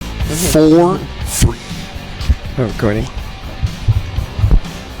4-3. Oh, recording.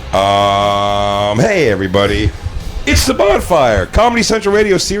 Hey everybody. It's the Bonfire, Comedy Central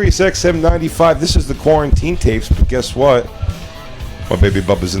Radio, Sirius XM 95. This is the quarantine tapes, but guess what? My baby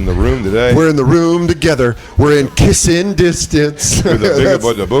Bubba's in the room today. We're in the room together. We're in kissing distance. With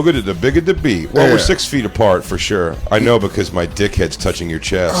the booger, the bigger the beat. Well, Yeah. we're 6 feet apart for sure. I know because my dickhead's touching your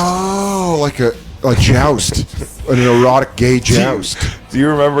chest. Oh, like a joust, an erotic gay joust. Do you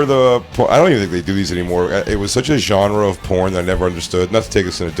remember the? I don't even think they do these anymore. It was such a genre of porn that I never understood. Not to take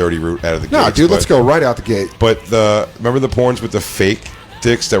us in a dirty route out of the gate. No, dude, let's go right out the gate. But remember the porns with the fake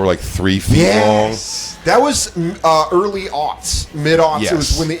dicks that were like 3 feet long? That was early aughts, mid-aughts. Yes. It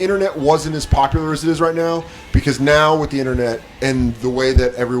was when the internet wasn't as popular as it is right now. Because now with the internet and the way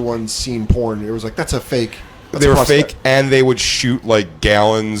that everyone's seen porn, it was like, that's a fake. They were fake, and they would shoot like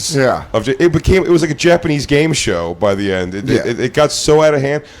gallons. Yeah. It was like a Japanese game show by the end. It got so out of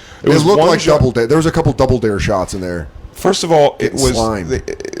hand. It looked like Double Dare. There was a couple Double Dare shots in there. First of all, it was slime.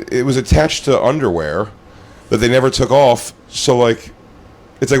 it was attached to underwear that they never took off. So like,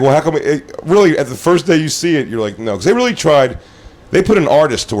 it's like, well, how come? Really, at the first day you see it, you're like, no, because they really tried. They put an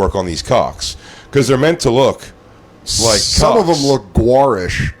artist to work on these cocks because they're meant to look like Some of cocks. them look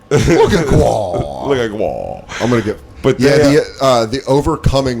guarish. Look at guar. Look like wall. I'm gonna get. But yeah, they, the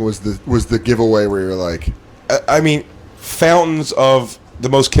overcoming was the giveaway where you're like, I mean, fountains of the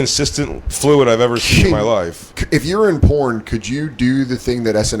most consistent fluid I've ever seen in my life. if you're in porn, could you do the thing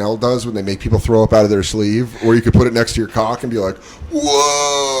that SNL does when they make people throw up out of their sleeve, or you could put it next to your cock and be like,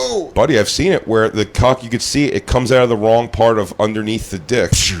 whoa, Buddy, I've seen it where the cock, you could see it comes out of the wrong part of underneath the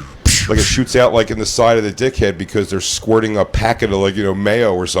dick. Like it shoots out like in the side of the dickhead because they're squirting a packet of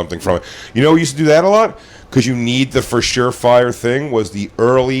mayo or something from it. You know who used to do that a lot? Because you need the for sure fire thing was the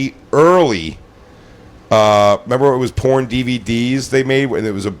early remember it was porn DVDs they made, and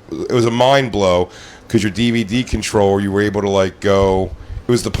it was a mind blow because your DVD controller, you were able to go.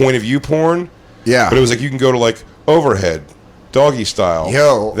 It was the point of view porn. Yeah. But it was like you can go to overhead, doggy style.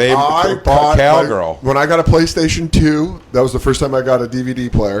 Yo, I bought cowgirl. when I got a PlayStation 2. That was the first time I got a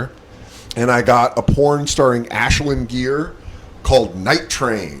DVD player, and I got a porn starring Ashlyn Gear called Night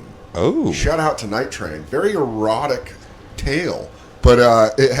Train. Oh, Shout out to Night Train. Very erotic tale. But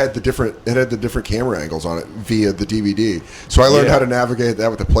it had the different camera angles on it via the DVD. So I learned how to navigate that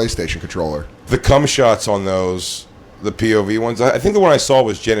with the PlayStation controller. the cum shots on those, the POV ones. I think the one I saw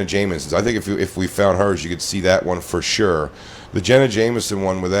was Jenna Jameson's. I think if we found hers, you could see that one for sure. The Jenna Jameson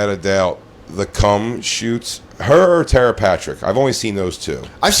one, without a doubt, the cum shoots. Her or Tara Patrick. I've only seen those two.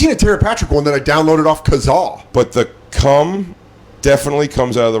 I've seen a Tara Patrick one that I downloaded off Kazaa. But the cum definitely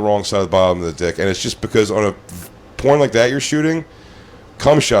comes out of the wrong side of the bottom of the dick, and it's just because on a porn like that you're shooting,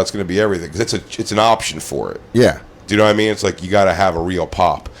 cum shot's going to be everything because it's an option for it. Yeah. Do you know what I mean? It's like you got to have a real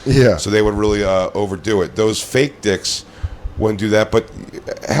pop. Yeah. So they would really overdo it. Those fake dicks wouldn't do that. But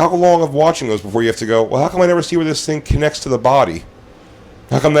how long of watching those before you have to go, well, how come I never see where this thing connects to the body?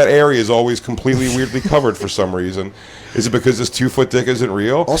 How come that area is always completely weirdly covered for some reason? Is it because this 2-foot dick isn't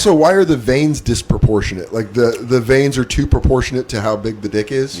real? Also, why are the veins disproportionate? Like the veins are too proportionate to how big the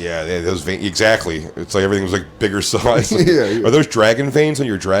dick is? Yeah, those veins, exactly. It's like everything was like bigger size. Like, Yeah. Are those dragon veins on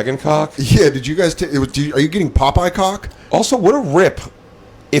your dragon cock? Yeah, did you guys are you getting Popeye cock? Also, what a rip.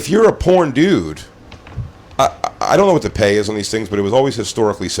 If you're a porn dude, I don't know what the pay is on these things, but it was always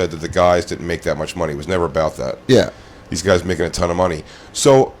historically said that the guys didn't make that much money. It was never about that. Yeah. These guys making a ton of money.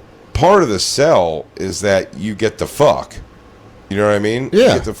 So part of the sell is that you get to fuck. You know what I mean? Yeah.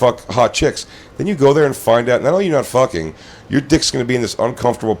 You get to fuck hot chicks. Then you go there and find out, not only you're not fucking, your dick's going to be in this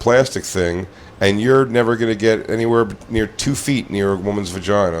uncomfortable plastic thing, and you're never going to get anywhere near 2 feet near a woman's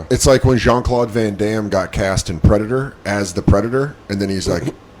vagina. It's like when Jean-Claude Van Damme got cast in Predator as the Predator, and then he's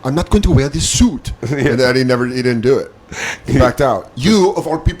like, I'm not going to wear this suit. And then he didn't do it. He backed out. You, of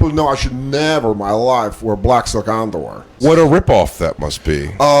all people, know I should never in my life wear black silk underwear. What a ripoff that must be.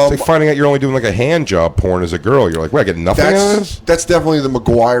 It's like finding out you're only doing like a hand job porn as a girl. You're like, wait, I get nothing out of this? That's definitely the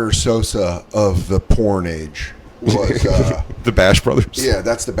Maguire Sosa of the porn age. Was, The Bash Brothers? yeah,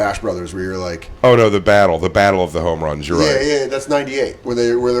 that's the Bash Brothers where you're like, Oh, no, the battle of the home runs. You're right. yeah, that's 98 where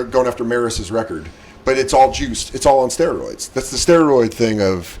they're going after Maris's record. But it's all juiced. It's all on steroids. That's the steroid thing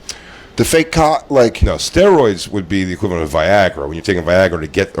of the fake cock. Like, No, steroids would be the equivalent of Viagra. When you're taking Viagra to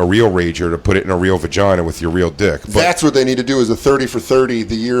get a real rager to put it in a real vagina with your real dick. But, that's what they need to do is a 30 for 30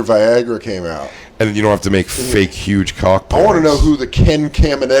 the year Viagra came out. and then you don't have to make fake huge cock I want to know porns. who the Ken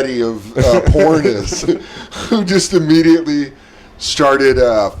Caminetti of porn is. Who just immediately started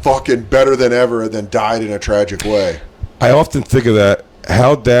fucking better than ever and then died in a tragic way. I often think of that.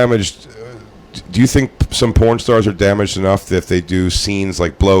 How damaged do you think some porn stars are damaged enough that if they do scenes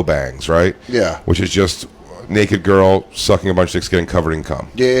like blow bangs, right? Yeah. Which is just naked girl sucking a bunch of dicks, getting covered in cum.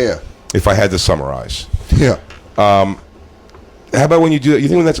 Yeah. If I had to summarize. Yeah. How about when you do that? You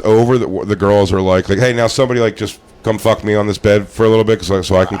think when that's over, the girls are like, hey, now somebody like just come fuck me on this bed for a little bit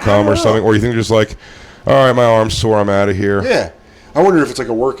so I can come or something? Or you think they're just like, all right, my arm's sore, I'm out of here. Yeah. I wonder if it's like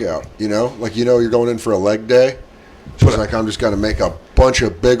a workout, you know? Like, you're going in for a leg day. So it's like, I'm just going to make a bunch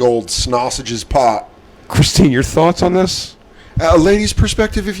of big old sausages pop. Christine, your thoughts on this? A lady's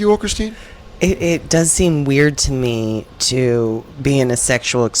perspective, if you will, Christine? It does seem weird to me to be in a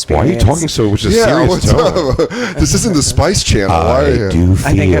sexual Why are experience. you talking so with a serious what's tone? up? This isn't the Spice Channel. Why are you?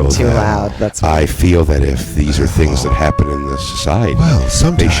 I think I'm too loud. That's why. I feel that if these are things that happen in this society, Well,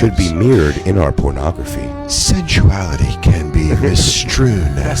 sometimes they should be mirrored in our pornography. sensuality can be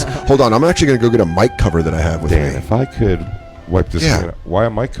misstrewn as. Hold on, I'm actually going to go get a mic cover that I have with Dan, me. if I could wipe this Yeah. thing out. Why a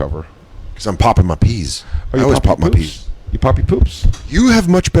mic cover? Because I'm popping my peas. Oh, I you always pop pop my your peas. poops? You pop your poops? You have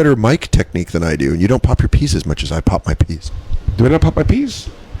much better mic technique than I do, and you don't pop your peas as much as I pop my peas. Do I not pop my peas?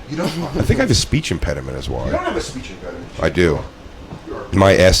 You don't. I think I have a speech impediment is why. have a speech impediment. I do.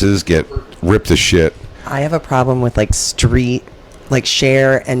 My S's get ripped to shit. I have a problem with like street, like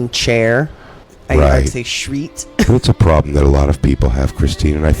share and chair. I'd Right. say street. Well, it's a problem that a lot of people have,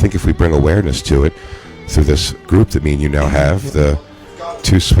 Christine, and I think if we bring awareness to it through this group that me and you now have, the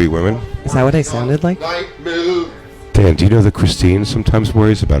two sweet women. Is that what I sounded like? Night move. Dan, do you know that Christine sometimes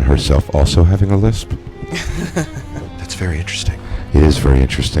worries about herself also having a lisp? That's very interesting. It is very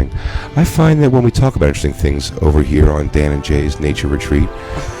interesting. I find that when we talk about interesting things over here on Dan and Jay's Nature Retreat,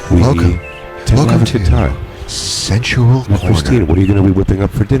 we Welcome. tend to have Welcome a good to time. Sensual Now, Corner. Christine, what are you going to be whipping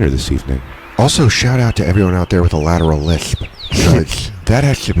up for dinner this evening? Also, shout out to everyone out there with a lateral lisp. That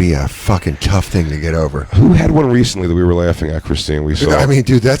has to be a fucking tough thing to get over. Who had one recently that we were laughing at, Christine? We saw. I mean,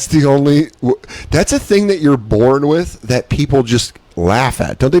 dude, that's a thing that you're born with that people just laugh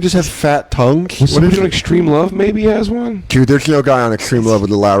at. Don't they just have fat tongues? was somebody on Extreme Love maybe has one? Dude, there's no guy on Extreme Love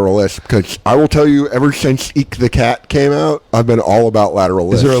with a lateral lisp, because I will tell you, ever since Eek the Cat came out, I've been all about lateral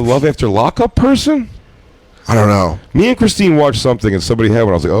Is lisp. there a Love After Lockup person? I don't know. Me and Christine watched something and somebody had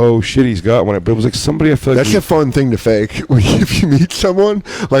one. I was like, oh shit, he's got one. But it was like somebody I feel like That's a fun thing to fake if you meet someone.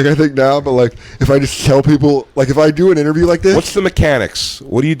 Like, I think now, but like, if I just tell people, like, if I do an interview like this, What's the mechanics?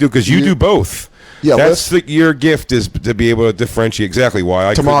 What do you do? Because you do both. Yeah, that's your gift is to be able to differentiate exactly why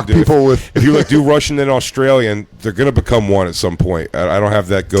I To couldn't mock do it. people with- If you like do Russian and Australian, they're gonna become one at some point. I don't have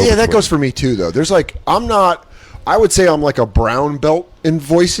that go. yeah, that goes for me too, though. There's like, I would say I'm like a brown belt in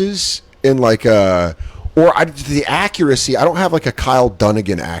voices, in like the accuracy. I don't have like a Kyle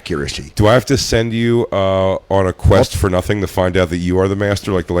Dunnigan accuracy. Do I have to send you on a quest for nothing to find out that you are the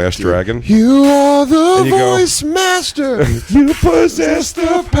master, like the Last Dragon? You are the And you go, voice master. You possess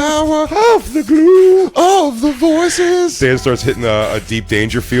the power of the glue. of the voices. Dan starts hitting a deep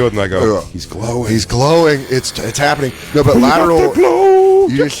danger field, and I go, Ugh. he's glowing. He's glowing. It's happening. No, but lateral. glow.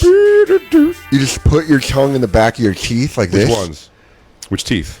 You just put your tongue in the back of your teeth like Which this. ones? Which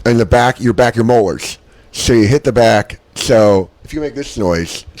teeth? In the back, your molars. So you hit the back. So if you make this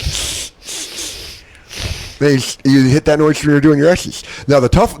noise, you hit that noise when you're doing your S's. Now the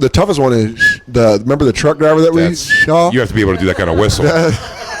toughest one is remember the truck driver that we saw? You have to be able to do that kind of whistle.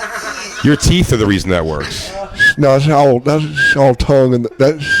 Your teeth are the reason that works. No, that's all tongue, and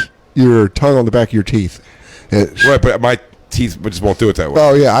that's your tongue on the back of your teeth. Right, but my teeth just won't do it that way.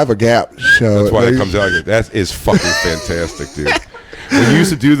 Oh yeah, I have a gap. So That's why it comes out like that. That is fucking fantastic, dude. When you used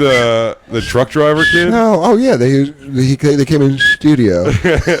to do the truck driver kid? No, oh yeah, they came in studio.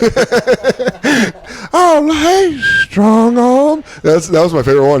 Oh, hey, strong arm. That was my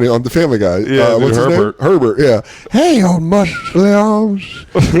favorite one on the Family Guy. Yeah, what's his name? Herbert. Herbert. Yeah. Hey, old muscly arms,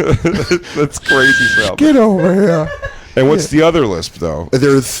 That's crazy sound. get over here. And what's the other lisp, though?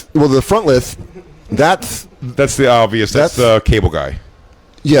 There's the front lisp. That's That's the obvious. That's the cable guy.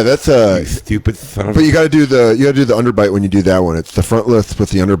 yeah. That's You stupid son of But you got to do the underbite when you do that one. It's the front lisp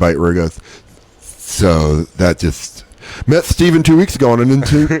with the underbite where it goes. So that just met Steven 2 weeks ago on an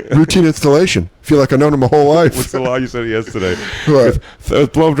routine installation. Feel like I've known him my whole life. What's the line you said yesterday? What? I was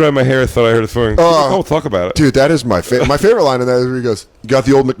blow drying my hair. I thought I heard a phone. Oh, talk about it. Dude, that is my favorite line in that is where he goes, "You got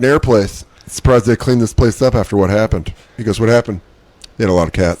the old McNair place. Surprised they cleaned this place up after what happened." He goes, "What happened?" They had a lot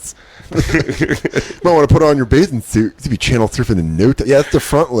of cats. Might want to put on your bathing suit to be channel surfing in no time. Yeah, that's the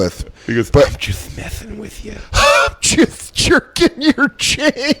front lisp. He goes, But- I'm just messing with you. Just jerking your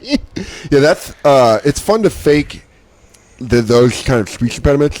chain. Yeah, that's it's fun to fake those kind of speech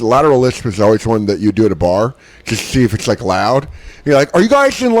impediments, the lateral lisp is always one that you do at a bar just to see if it's like loud. You're like, "Are you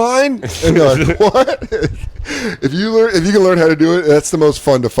guys in line?" And you're like, "What?" If you can learn how to do it, that's the most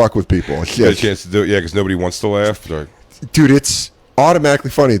fun to fuck with people. It's You get a just- chance to do it, yeah, because nobody wants to laugh. Or, dude, it's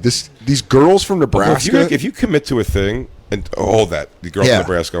automatically funny. These girls from Nebraska. if you commit to a thing, and hold that, the girl Yeah. from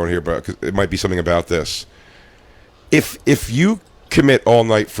Nebraska on here, but 'cause it might be something about this. If you commit all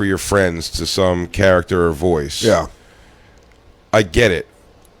night for your friends to some character or voice, yeah, I get it.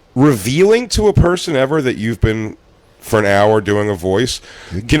 Revealing to a person ever that you've been for an hour doing a voice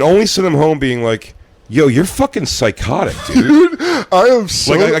can only send them home being like, "Yo, you're fucking psychotic, dude." I am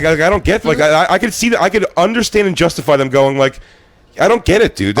so. Like I don't get. Like I could see that. I could understand and justify them going like, "I don't get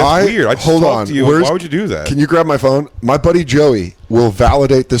it, dude. That's weird." I just hold talked on. to you. Where's- Why would you do that? Can you grab my phone? My buddy Joey will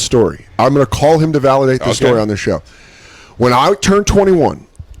validate this story. I'm going to call him to validate this Okay. story on this show. When I turned 21,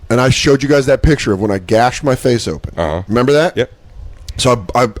 and I showed you guys that picture of when I gashed my face open. Uh-huh. Remember that? Yep. So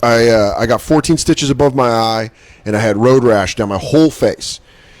I got 14 stitches above my eye, and I had road rash down my whole face.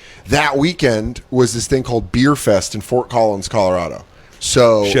 That weekend was this thing called Beer Fest in Fort Collins, Colorado.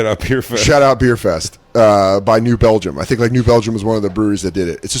 So Shut up, Beer Fest. Shout out Beer Fest by New Belgium. I think like New Belgium was one of the breweries that did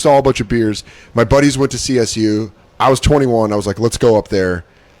it. It's just all a bunch of beers. My buddies went to CSU. I was 21. I was like, let's go up there.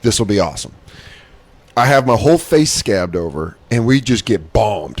 This will be awesome. I have my whole face scabbed over, and we just get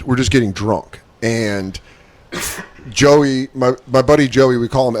bombed. We're just getting drunk. And Joey, my buddy Joey, we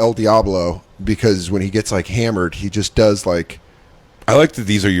call him El Diablo because when he gets like hammered, he just does like, I like that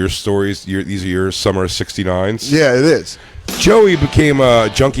these are your stories. These are your summer '69s. yeah, it is. Joey became a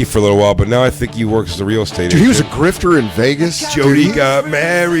junkie for a little while, but now I think he works as a real estate Dude, he was a agent. grifter in Vegas. Jody Dude, got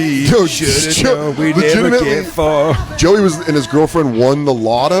married. Dude, Should've Jo- known we'd never legitimately- get far. Joey was and his girlfriend won the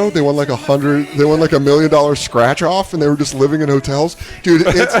lotto. They won like They won like $1 million scratch off, and they were just living in hotels. Dude,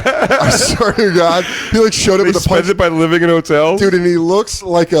 it's, I swear to God, he like showed up They at the spend punch. it by living in hotels. Dude, and he looks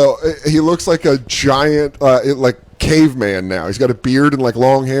like a giant like caveman now. He's got a beard and like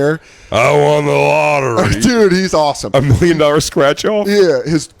long hair. I won the lottery. Dude, he's awesome. $1 million scratch off. Yeah,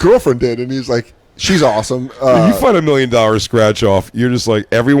 his girlfriend did, and he's like, she's awesome. If you find $1 million scratch off, you're just like,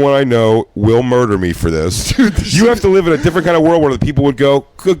 everyone I know will murder me for this. Dude, this you is- have to live in a different kind of world where the people would go,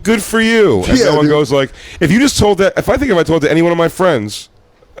 good for you. And Yeah, no one dude. goes like, if I told to any one of my friends,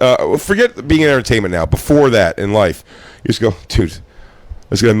 forget being in entertainment now, before that in life, you just go, dude,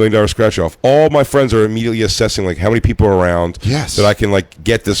 let's get $1 million scratch off. All my friends are immediately assessing like how many people are around Yes. that I can like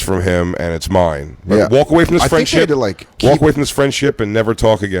get this from him and it's mine. But Yeah. walk away from this I think they friendship. had to, like, walk keep- away from this friendship and never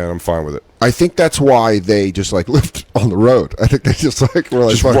talk again. I'm fine with it. I think that's why they just like lived on the road. I think they just like were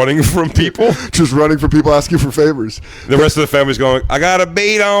like Just fuck- running from people. just running for people asking for favors. The rest of the family's going, I got a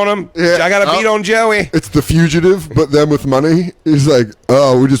beat on him. Yeah. I got a beat on Joey. It's the fugitive, but them with money. He's like,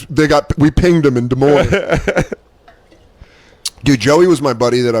 oh, we pinged him in Des Moines. Dude, Joey was my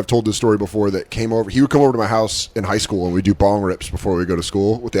buddy that I've told this story before that came over. He would come over to my house in high school and we do bong rips before we go to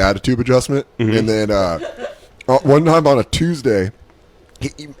school with the attitude adjustment. And then one time on a Tuesday,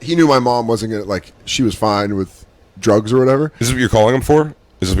 he knew my mom wasn't going to, like, she was fine with drugs or whatever. Is this what you're calling him for?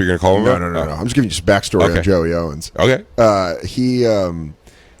 Is this what you're going to call him No, about? no. I'm just giving you some backstory Okay. on Joey Owens. Okay.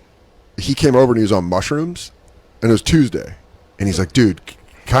 He came over and he was on mushrooms, and it was Tuesday, and he's like, dude,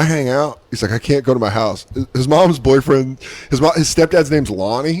 can I hang out? He's like, I can't go to my house. His mom's boyfriend, his stepdad's name's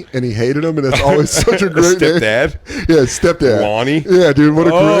Lonnie, and he hated him, and it's always such a great name. Stepdad? Yeah, his stepdad. Lonnie? Yeah, dude, what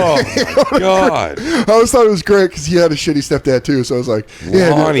a Oh, great. my God. I always thought it was great because he had a shitty stepdad too, so I was like, yeah,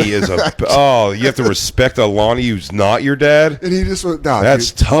 dude. Lonnie is a... Oh, you have to respect a Lonnie who's not your dad? And he just went, nah,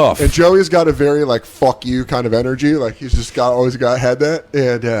 That's dude. tough. And Joey's got a very like fuck you kind of energy. Like he's just had that.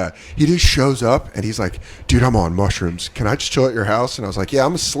 And he just shows up and he's like, dude, I'm on mushrooms. Can I just chill at your house? And I was like, yeah,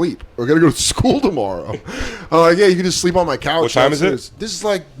 I'm asleep. We're gonna go to school tomorrow. I'm like, yeah, you can just sleep on my couch. What time is it? downstairs." This is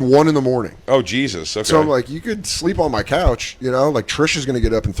like 1 a.m. Oh, Jesus. Okay. So I'm like, you could sleep on my couch, you know? Like Trisha's gonna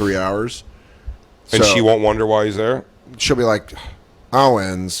get up in 3 hours. and So she won't wonder why he's there? she'll be like,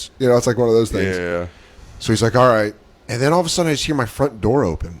 Owens. You know, it's like one of those things. Yeah. So he's like, all right. And then all of a sudden I just hear my front door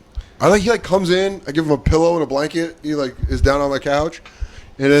open. He like comes in, I give him a pillow and a blanket. He like is down on my couch.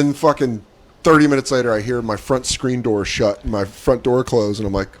 And then fucking 30 minutes later I hear my front screen door shut and my front door close and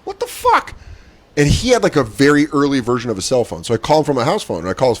I'm like, what the fuck? And he had like a very early version of a cell phone. So I call him from my house phone and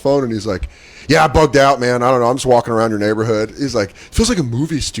I call his phone and he's like, yeah, I bugged out, man. I don't know. I'm just walking around your neighborhood. He's like, feels like a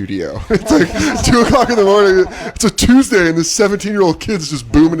movie studio. It's like 2:00 in the morning. It's a Tuesday and this 17-year-old kid's just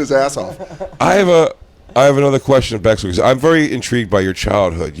booming his ass off. I have another question, Bex, because I'm very intrigued by your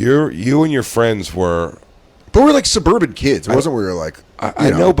childhood. You and your friends were... But we're like suburban kids. It wasn't we were like, I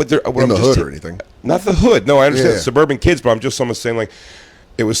know, but they're in the hood or anything. Not the hood. No, I understand Yeah. suburban kids, but I'm just almost saying like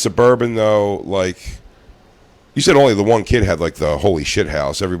it was suburban though. Like You said only the one kid had like the holy shit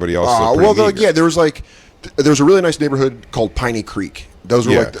house. Everybody else. There was like there was a really nice neighborhood called Piney Creek. Those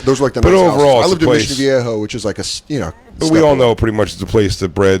were Yeah. like the But nice overall, houses. I it's lived a in place- Mission Viejo, which is like a But we all know pretty much it's a place that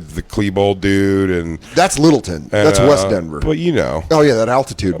bred the Klebold dude and that's Littleton. That's West Denver. But you know. Oh yeah, that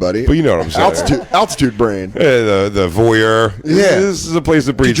altitude, buddy. But you know what I'm saying. Altitude brain. The voyeur. Yeah. This is a place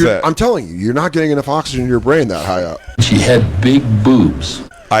that breeds Dude, that. I'm telling you, you're not getting enough oxygen in your brain that high up. She had big boobs.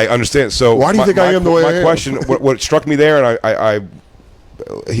 I understand. So Why do you think I am the way I my am? question, what struck me there, and I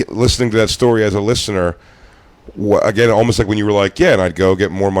listening to that story as a listener, again, almost like when you were like, yeah, and I'd go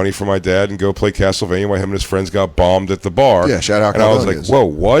get more money for my dad and go play Castlevania while him and his friends got bombed at the bar. Yeah, shout out And I was like, Caldonians. whoa,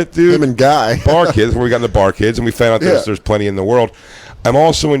 what, dude? Him and Guy. Bar kids, when we got in the bar kids, and we found out there's plenty in the world. I'm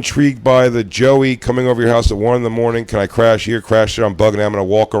also intrigued by the Joey coming over your house at 1 in the morning. Can I crash here, crash there? I'm bugging out. I'm going to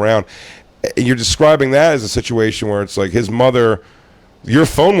walk around. And you're describing that as a situation where it's like his mother, your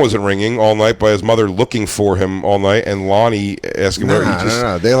phone wasn't ringing all night by his mother looking for him all night, and Lonnie asking where he just.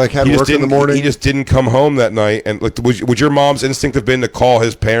 No. They like had He just work in the didn't- morning. He just didn't come home that night. And like, would your mom's instinct have been to call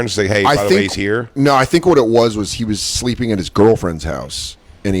his parents and say, "Hey, by the way, he's here"? No, I think what it was he was sleeping at his girlfriend's house,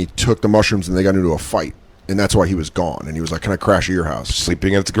 and he took the mushrooms, and they got into a fight, and that's why he was gone. And he was like, "Can I crash at your house?"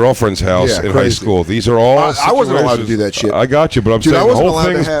 Sleeping at the girlfriend's house Yeah, in high crazy. school. These are all. I wasn't allowed to do that shit. I got you, but I'm Dude, I saying the wasn't whole allowed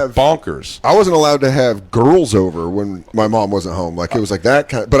thing to is have- bonkers. I wasn't allowed to have girls over when my mom wasn't home. Like it was like that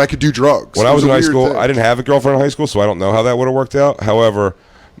kind. But I could do drugs. When It I was in a high weird school, thing. I didn't have a girlfriend in high school, so I don't know how that would have worked out. However,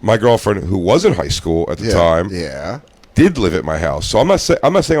 my girlfriend, who was in high school at the time, did live at my house. So I'm not saying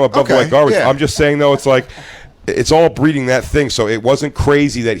I'm above Okay, like garbage. yeah. I'm just saying though, it's like it's all breeding that thing. So it wasn't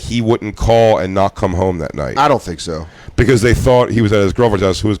crazy that he wouldn't call and not come home that night I don't think so. because they thought he was at his girlfriend's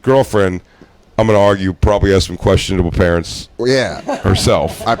house. Who his girlfriend, I'm going to argue, probably has some questionable parents Well, yeah,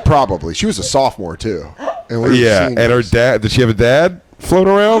 herself. she was a sophomore too. And we were Yeah, and her seniors. dad. Did she have a dad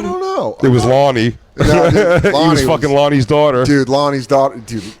floating around? I don't know. It was Lonnie. No, dude, He Lonnie was fucking Lonnie's daughter. Dude, Lonnie's daughter.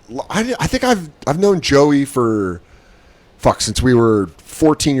 Dude, I think I've known Joey for since we were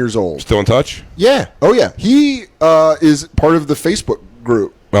 14 years old. Still in touch? Yeah. Oh yeah. He is part of the Facebook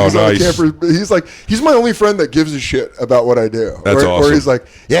group. Oh, he's on the nice. camper. He's my only friend that gives a shit about what I do. That's where, awesome. Where he's like,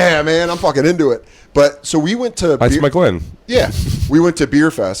 yeah, man, I'm fucking into it. But so we went to That's my Glenn. Yeah, we went to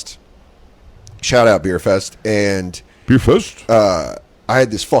Beer Fest. Shout out Beer Fest, and Beer Fest? I had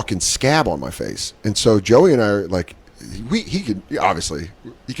this fucking scab on my face, and so Joey and I are like, he could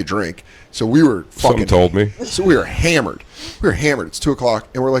drink, so we were Something fucking. told me. So we were hammered. It's 2:00,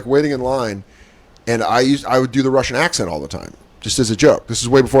 and we're like waiting in line, and I would do the Russian accent all the time, just as a joke. This is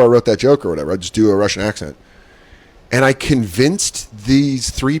way before I wrote that joke or whatever. I just do a Russian accent, and I convinced these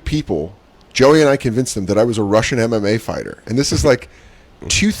 3 people. Joey and I convinced them that I was a Russian MMA fighter, and this is like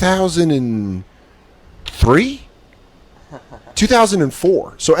 2003.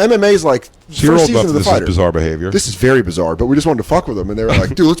 2004. So MMA is like So you're first old enough season of that the this fighter. is bizarre behavior. This is very bizarre, but we just wanted to fuck with them, and they were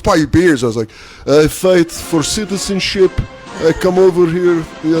like, "Dude, let's buy you beers." I was like, "I fight for citizenship. I come over here,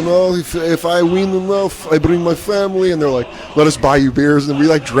 you know. If I win enough, I bring my family." And they're like, "Let us buy you beers." And we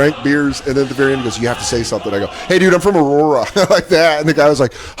like drank beers, and then at the very end, he goes, "You have to say something." I go, "Hey, dude, I'm from Aurora," like that. And the guy was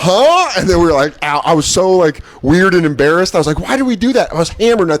like, "Huh?" And then we were like, "Ow." I was so like weird and embarrassed. I was like, "Why did we do that?" I was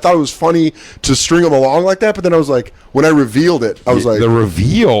hammered, and I thought it was funny to string them along like that. But then I was like, when I revealed it, I was like, the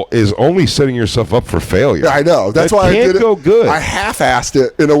reveal is only setting yourself up for failure. yeah, I know. That's That why I can't did it. go good. I half-assed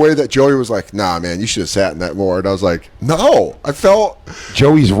it in a way that Joey was like, "Nah, man, you should have sat in that more." And I was like, "No, I felt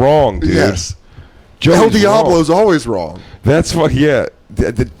Joey's wrong, dude. yes." Joey's El wrong. Diablo's always wrong. That's what. Yeah,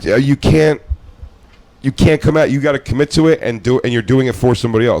 you can't come out. You got to commit to it and do it, and you're doing it for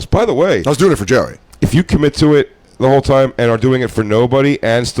somebody else. By the way, I was doing it for Joey. if you commit to it the whole time and are doing it for nobody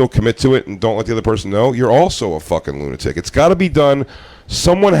and still commit to it and don't let the other person know, you're also a fucking lunatic. It's got to be done.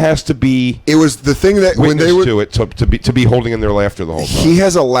 Someone has to be It was the thing that when witness they were. to it to be holding in their laughter the whole time. He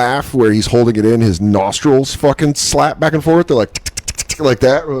has a laugh where he's holding it in. His nostrils fucking slap back and forth. They're like like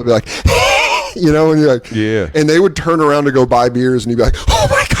that. Or they'll be like, you know, and you're like, Yeah. And they would turn around to go buy beers, and you'd be like, "Oh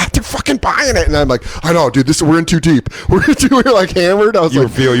my god, they're fucking buying it!" And I'm like, "I know, dude. We're in too deep. We're like hammered." I was You were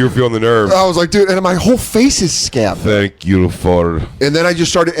like, feeling the nerve. I was like, dude, and my whole face is scabbed. Thank you for. And then I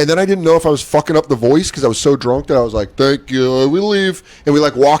just started, and then I didn't know if I was fucking up the voice because I was so drunk that I was like, "Thank you, we leave," and we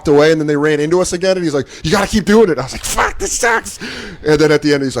like walked away, and then they ran into us again, and he's like, "You got to keep doing it." I was like, "Fuck, this sucks." And then at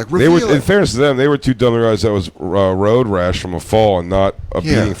the end, he's like, They "Reveal were, in it." fairness to them, they were too dumb to realize that was road rash from a fall and not a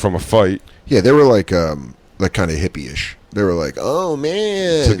Yeah. beating from a fight. Yeah, they were like kind of hippie-ish. They were like, "Oh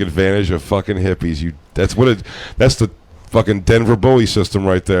man." Took advantage of fucking hippies. That's the Fucking Denver bully system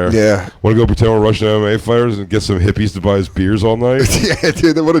right there. Yeah. Want to go pretend we're Russian MMA fighters and get some hippies to buy us beers all night? Yeah,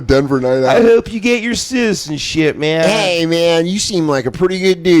 dude, what a Denver night out. hope you get your citizenship, man. Hey, man, you seem like a pretty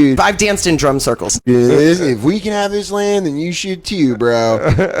good dude. I've danced in drum circles. If we can have this land, then you should too, bro.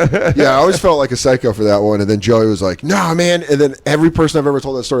 Yeah, I always felt like a psycho for that one. And then Joey was like, nah, man. And then every person I've ever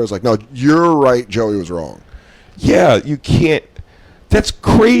told that story was like, no, you're right. Joey was wrong. Yeah, you can't. That's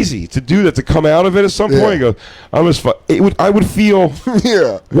crazy to do that, to come out of it at some Yeah. point and go, I would feel,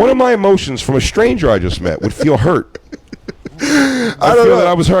 Yeah. one of my emotions from a stranger I just met would feel hurt. I don't feel know. that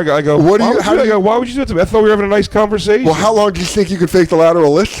I was hurt. I go, What do why you- would how do I you- go, why would you do that to me? I thought we were having a nice conversation. Well, how long do you think you could fake the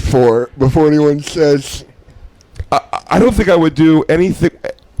lateral lift for before anyone says, I don't think I would do anything.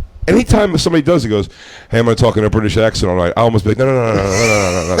 Anytime somebody does it, goes, "Hey, I'm going to talk in a British accent all night." I almost be like, "No."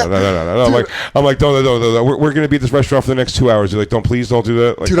 I'm like, don't. We're going to be at this restaurant for the next 2 hours. You're like, please don't do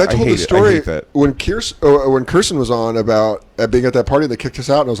that. Like, dude, I told hate the it. story I hate that. when Kirsten was on about being at that party and they kicked us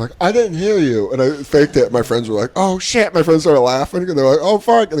out, and I was like, I didn't hear you, and I faked it. My friends were like, oh shit. My friends started laughing, and they're like, oh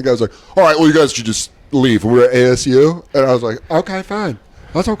fuck, and the guy was like, all right, well, you guys should just leave. And we were at ASU, and I was like, okay, fine,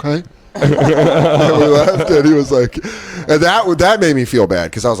 that's okay. And we left, and he was like, and that made me feel bad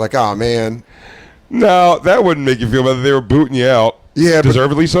because I was like, oh man, No, that wouldn't make you feel bad. They were booting you out. Yeah, but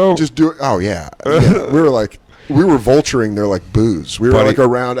deservedly so. just do it. Oh yeah. We were vulturing their like booze. We were Buddy. like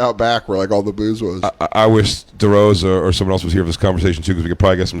around out back where like all the booze was. I wish DeRosa or someone else was here for this conversation too, because we could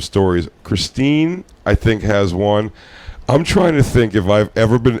probably get some stories. Christine, I think, has one. I'm trying to think if I've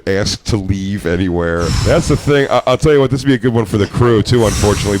ever been asked to leave anywhere. That's the thing. I'll tell you what, this would be a good one for the crew too,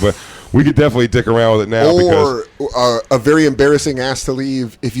 unfortunately, but we could definitely dick around with it now. Or because a very embarrassing ask to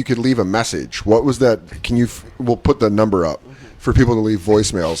leave if you could leave a message. What was that? We'll put the number up for people to leave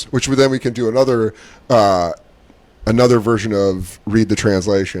voicemails, which then we can do another version of read the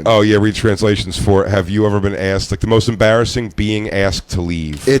translation. oh yeah, read translations for have you ever been asked, like the most embarrassing, being asked to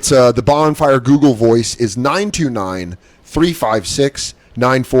leave. It's the Bonfire Google voice is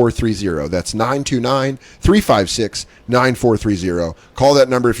 929-356-9430. That's 929-356-9430. Call that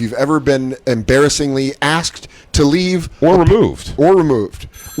number if you've ever been embarrassingly asked to leave or removed. or removed.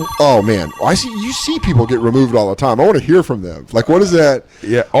 Oh man, you see people get removed all the time. I want to hear from them. Like, what is that?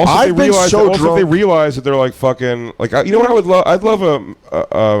 Yeah. Also, I've they been realize. so Also, drunk. they realize that they're like fucking. Like, you know what I would love? I'd love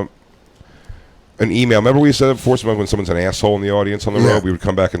an email. Remember we said before, when someone's an asshole in the audience on the Yeah. road, we would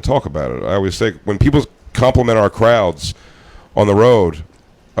come back and talk about it. I always say when people compliment our crowds on the road,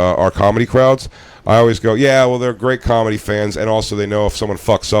 our comedy crowds, I always go, yeah, well, they're great comedy fans, and also they know if someone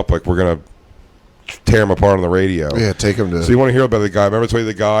fucks up, like we're gonna tear them apart on the radio. Yeah, take them to. So you want to hear about the guy? Remember I told you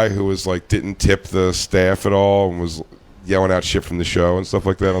the guy who was like didn't tip the staff at all and was yelling out shit from the show and stuff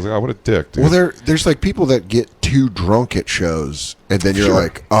like that. I was like, oh, what a dick, dude. Well, there's like people that get too drunk at shows, and then you're Sure.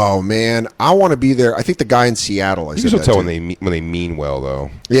 like, oh man, I want to be there. I think the guy in Seattle. I you said can that still tell too. when they mean well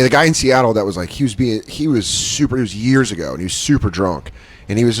though. Yeah, the guy in Seattle that was like he was years ago, and he was super drunk,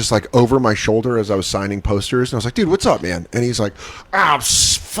 and he was just like over my shoulder as I was signing posters, and I was like, dude, what's up, man? And he's like, I'm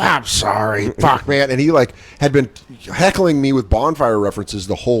sorry, fuck, man, and he like had been heckling me with Bonfire references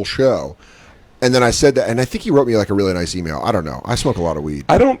the whole show, and then I said that, and I think he wrote me like a really nice email. I don't know. I smoke a lot of weed.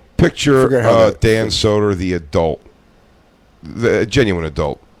 I don't picture Forget how that- Dan Soder, the adult, the genuine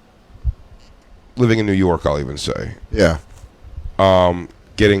adult, living in New York. I'll even say Yeah.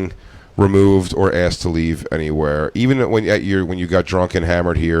 getting removed or asked to leave anywhere, even when you got drunk and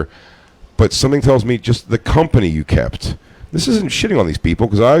hammered here. But something tells me just the company you kept. This isn't shitting on these people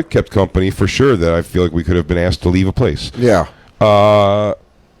because I kept company for sure that I feel like we could have been asked to leave a place. Yeah.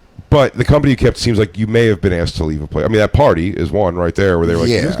 But the company you kept seems like you may have been asked to leave a place. I mean, that party is one right there where they were like,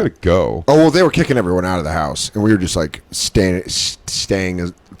 Yeah. who's going to go? Oh well, they were kicking everyone out of the house, and we were just like staying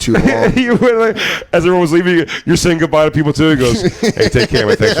too long. You were like, as everyone was leaving, you're saying goodbye to people too. He goes, "Hey, take care,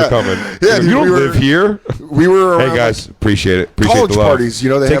 man. Thanks for coming." Yeah, you dude, don't we were- live here. We were around, Hey guys, appreciate it. Appreciate college the love. parties, you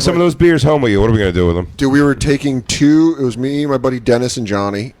know, they take have, some like- of those beers home with you. What are we gonna do with them? dude, we were taking two. It was me, my buddy Dennis, and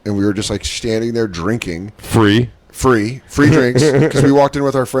Johnny, and we were just like standing there drinking Free. free drinks because we walked in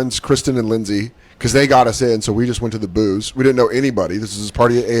with our friends Kristen and Lindsay because they got us in. So we just went to the booze. We didn't know anybody. This was a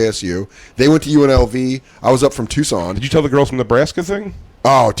party at ASU. They went to UNLV. I was up from Tucson. Did you tell the girls from Nebraska thing?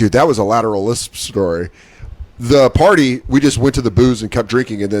 Oh, dude, that was a lateral lisp story. The party, we just went to the booze and kept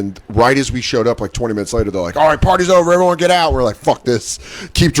drinking, and then right as we showed up, like 20 minutes later, they're like, all right, party's over, everyone get out. We're like, fuck this.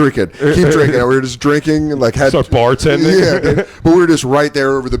 Keep drinking. And we were just drinking and like had Start bartending? Yeah, dude. But we were just right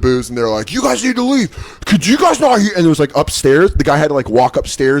there over the booze, and they're like, you guys need to leave. Could you guys not hear? And it was like upstairs. The guy had to like walk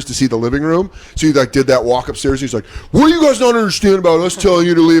upstairs to see the living room. So he like did that walk upstairs. He's like, what do you guys not understand about us telling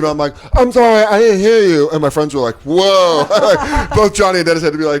you to leave? I'm like, I'm sorry, I didn't hear you. And my friends were like, whoa. Both Johnny and Dennis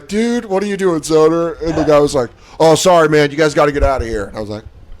had to be like, dude, what are you doing, Soder? And the guy was like, "Oh, sorry, man, you guys got to get out of here." And I was like,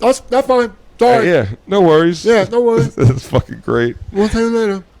 "That's fine. Sorry. Yeah, no worries. Yeah, no worries. That's fucking great. We'll tell you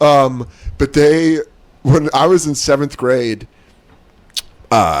later." But when I was in 7th grade,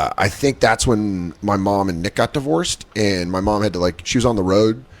 I think that's when my mom and Nick got divorced, and my mom had to she was on the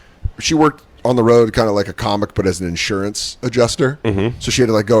road. She worked on the road kind of like a comic, but as an insurance adjuster. Mm-hmm. So she had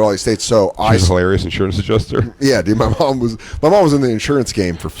to go to all these states. So She's a hilarious insurance adjuster. yeah, dude, my mom was in the insurance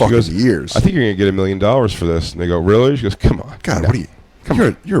game for fucking years. I think you're gonna get $1 million for this. And they go, really? She goes, come on. God, no. what are you?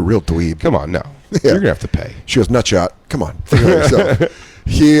 You're a real dweeb. Come on, no. Yeah. You're gonna have to pay. She goes, nutshot. Come on, figure it out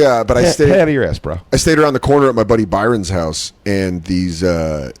yourself. But I stayed Head out of your ass, bro. I stayed around the corner at my buddy Byron's house, and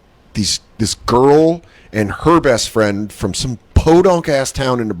this girl and her best friend from some podunk ass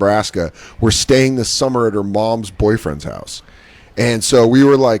town in Nebraska were staying this summer at her mom's boyfriend's house. And so we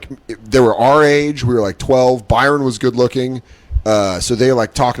were they were our age. We were 12. Byron was good looking. So they were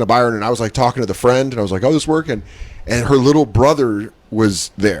talking to Byron, and I was talking to the friend, and I was like, "Oh, this working?" And her little brother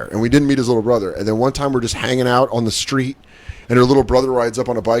was there, and we didn't meet his little brother. And then one time we're just hanging out on the street, and her little brother rides up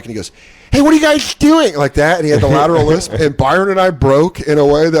on a bike, and he goes, "Hey, what are you guys doing?" Like that, and he had the lateral lisp. And Byron and I broke in a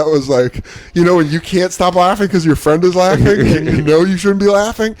way that was when you can't stop laughing because your friend is laughing, and you shouldn't be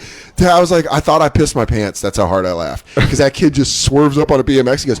laughing. I was I thought I pissed my pants. That's how hard I laughed. Because that kid just swerves up on a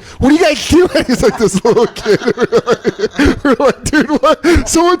BMX. He goes, "What are you guys doing?" He's this little kid. We're like, "Dude, what?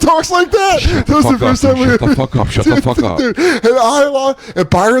 Someone talks like that?" That was the first time we Shut the fuck up. Shut the fuck up. Dude, and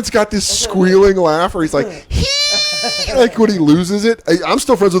Byron's got this squealing laugh where he's when he loses it. I'm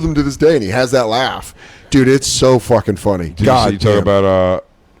still friends with him to this day, and he has that laugh. Dude, it's so fucking funny. God, you talk about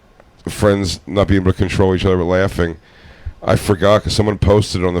friends not being able to control each other but laughing. I forgot because someone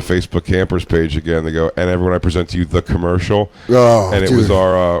posted it on the Facebook Campers page again. They go, "And everyone, I present to you the commercial." Oh, and it dude. was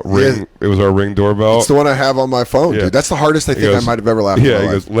our ring. Yeah. It was our Ring doorbell. It's the one I have on my phone, Yeah. dude. That's the hardest I think He goes, I might have ever laughed. Yeah, in he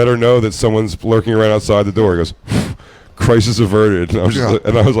my goes, life. "Let her know that someone's lurking around outside the door." He goes, "Crisis averted."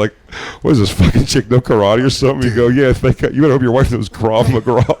 And I was like, "What is this fucking chick? No karate or something?" You go, "Yeah, thank God. You better hope your wife knows Krav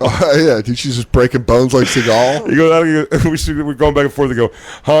Maga." Yeah, dude, she's just breaking bones like Seagal. You go, we're going back and forth. They go,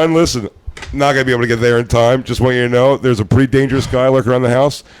 "Han, listen, not gonna be able to get there in time. Just want you to know, there's a pretty dangerous guy lurking around the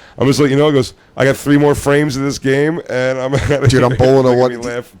house. I'm just letting you know." He goes, "I got 3 more frames of this game, and I'm Dude, I'm bowling on Making me what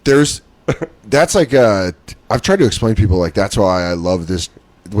laugh. there's. That's I've tried to explain to people that's why I love this.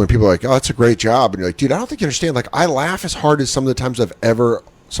 When people are like, "Oh, that's a great job," and you're like, "Dude, I don't think you understand. I laugh as hard as some of the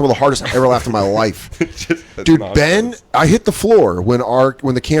hardest I've ever laughed in my life." Dude, nonsense. Ben, I hit the floor when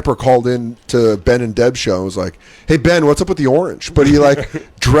the camper called in to Ben and Deb's show and was like, "Hey Ben, what's up with the orange?" But he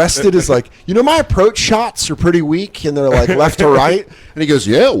dressed it as my approach shots are pretty weak and they're left to right. And he goes,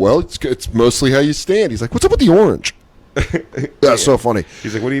 "Yeah, well, it's mostly how you stand." He's like, "What's up with the orange?" That's so funny.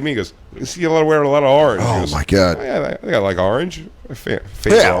 He's like, "What do you mean?" He goes, "I see a lot of wearing a lot of orange." He Oh goes, my God. "Oh, yeah, I think I like orange.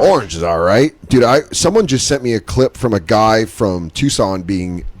 Yeah, orange is all right, dude. Someone just sent me a clip from a guy from Tucson they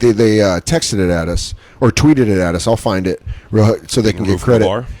texted it at us or tweeted it at us. I'll find it so they can get Removed from the credit.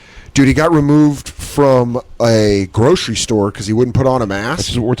 bar? Dude, he got removed from a grocery store because he wouldn't put on a This mask.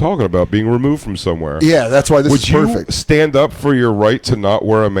 is what we're talking about, being removed from somewhere. Yeah, that's why this Would is you perfect. stand up for your right to not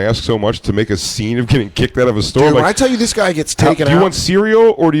wear a mask so much to make a scene of getting kicked out of a store? Dude, when I tell you this guy gets taken do you out, want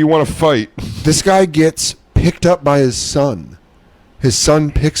cereal or do you want to fight? this guy gets picked up by his son. His son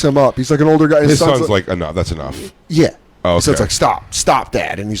picks him up. He's like an older guy. His son's like, enough. That's enough. yeah. Oh, So okay. it's stop,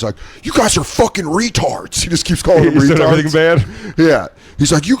 Dad. And he's like, "You guys are fucking retards." He just keeps calling them He said retards. everything bad. Yeah.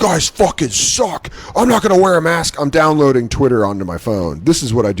 He's like, "You guys fucking suck. I'm not going to wear a mask. I'm downloading Twitter onto my phone. This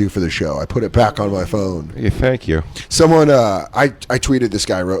is what I do for the show. I put it back on my phone." Yeah, thank you. Someone, I tweeted this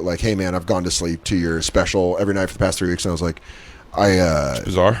guy, wrote "Hey man, I've gone to sleep to your special every night for the past 3 weeks." And I was like,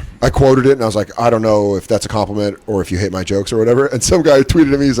 Bizarre. I quoted it and I was like, "I don't know if that's a compliment or if you hate my jokes or whatever." And some guy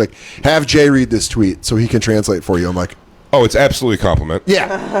tweeted at me, he's like, "Have Jay read this tweet so he can translate for you." I'm like, Oh, it's absolutely a compliment.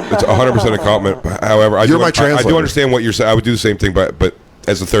 "Yeah." It's 100% a compliment. However, You're my I do translator. understand what you're saying. I would do the same thing, but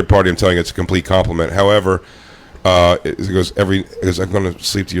as a third party, I'm telling you it's a complete compliment. However, it goes I'm going to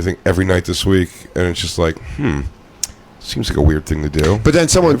sleep to your thing every night this week, and it's just like, seems like a weird thing to do. But then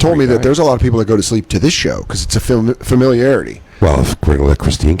someone told me that night. there's a lot of people that go to sleep to this show because it's a familiarity. Well, if we're going to let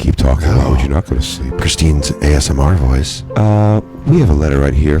Christine keep talking, why would you not go to sleep? Christine's ASMR voice. We have a letter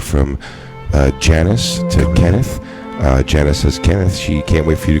right here from Janice to Kenneth. Janice says, "Kenneth, she can't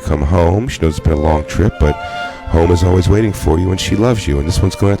wait for you to come home. She knows it's been a long trip, but home is always waiting for you, and she loves you. And this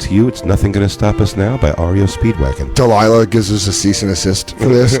one's going out to you. It's Nothing Gonna Stop Us Now by REO Speedwagon." Delilah gives us a cease and assist for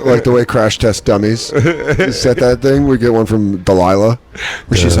this, like the way Crash Test Dummies set that thing. We get one from Delilah,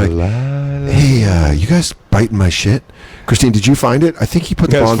 where she's like, "Hey, you guys biting my shit?" Christine, did you find it? I think he put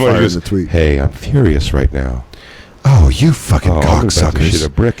the That's funny. bonfire He in goes, the tweet. "Hey, I'm furious right now. Oh, you fucking I'm about to shit a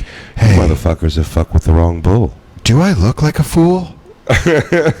cocksuckers. brick. Hey. You motherfuckers have fucked with the wrong bull. Do I look like a fool?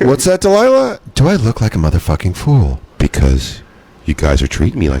 What's that, Delilah? Do I look like a motherfucking fool? Because you guys are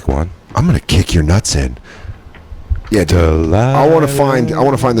treating me like one. I'm gonna kick your nuts in. Yeah, dude. I want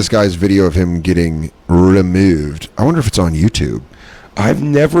to find this guy's video of him getting removed. I wonder if it's on YouTube. I've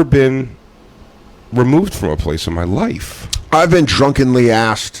never been removed from a place in my life. I've been drunkenly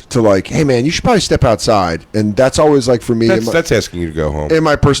asked to like, hey man, you should probably step outside, and that's always like for me. That's asking you to go home. In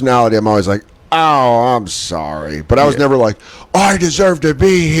my personality, I'm always like, oh, I'm sorry, but I was never like, I deserve to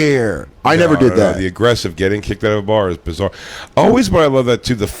be here. I never did that. The aggressive getting kicked out of a bar is bizarre. Always, but I love that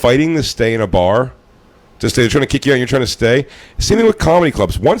too. The fighting to stay in a bar, to stay. They're trying to kick you out, and you're trying to stay. Same thing with comedy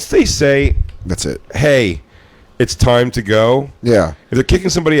clubs. Once they say, That's it. hey, it's time to go. Yeah. If they're kicking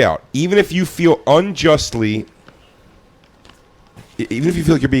somebody out, even if you feel unjustly, even if you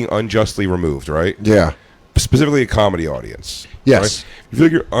feel like you're being unjustly removed, right? Yeah. Specifically a comedy audience. Yes. Right? If you feel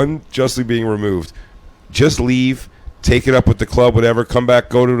like you're unjustly being removed, just leave, take it up with the club, whatever, come back,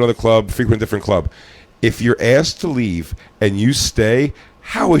 go to another club, frequent a different club. If you're asked to leave and you stay,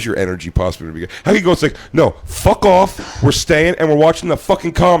 how is your energy possible to be good? How can you go, it's like, no, fuck off, we're staying and we're watching the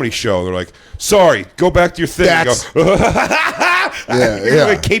fucking comedy show. They're like, sorry, go back to your thing. That's- You go, Yeah, you're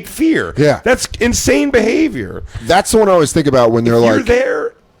like Cape Fear. Yeah. That's insane behavior. That's the one I always think about when they're You're like,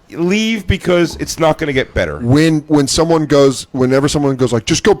 there, leave because it's not going to get better. whenever someone goes like,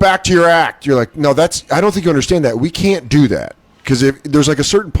 just go back to your act, you're like, no, I don't think you understand that. We can't do that. Because if there's like a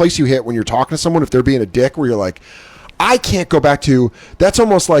certain place you hit when you're talking to someone, if they're being a dick, where you're like, I can't go back to, that's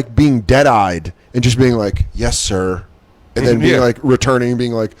almost like being dead-eyed and just being like, yes, sir. And then being Yeah. like, returning and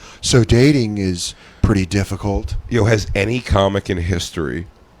being like, so dating is pretty difficult. Has any comic in history,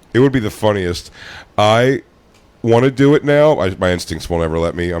 it would be the funniest. I want to do it now. My instincts won't ever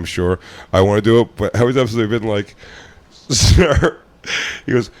let me, I'm sure. I want to do it, but how many times have they been like, sir?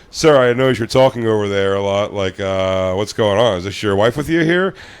 He goes, sir, I notice you're talking over there a lot. Like, what's going on? Is this your wife with you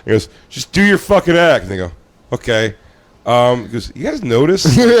here? He goes, just do your fucking act. And they go, okay. He goes, you guys notice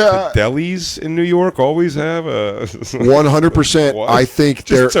the delis in New York always have a 100%. What? I think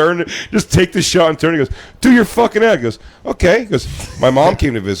they're. Just take the shot and turn. He goes, do your fucking act. He goes, okay. He goes, my mom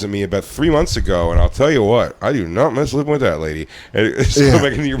came to visit me about 3 months ago, and I'll tell you what, I do not miss living with that lady. And it's Yeah.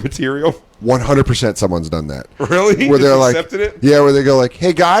 back into your material. 100% someone's done that. Really? Where Just they're like, accepted it? yeah, where they go like,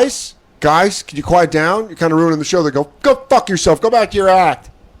 hey guys, can you quiet down? You're kind of ruining the show. They go fuck yourself. Go back to your act.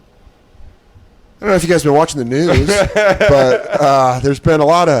 I don't know if you guys have been watching the news, but there's been a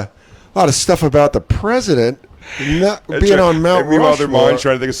lot of stuff about the president not being on Mount and meanwhile, their Rushmore. mind's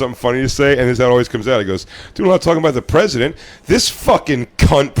trying to think of something funny to say, and this how it always comes out. He goes, dude, I'm not talking about the president. This fucking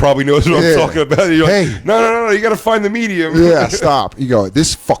cunt probably knows what Yeah. I'm talking about. And you're like, Hey. no, you got to find the medium. Yeah, stop. You go,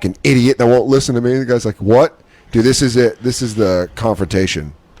 this fucking idiot that won't listen to me. The guy's like, what? Dude, this is it. This is the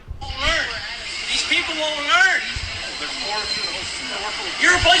confrontation. Won't learn. These people won't learn.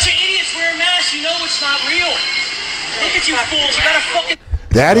 You're a bunch of idiots wearing masks. You know it's not real. Look at you fools. You got a fucking.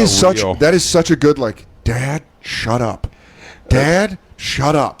 That is real. such a good like, Dad, shut up. Dad,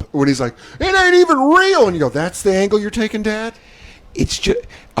 shut up. When he's like, it ain't even real, and you go, that's the angle you're taking, Dad. It's just,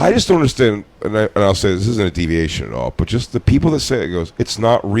 I just don't understand, and I'll say this isn't a deviation at all, but just the people that say it goes, it's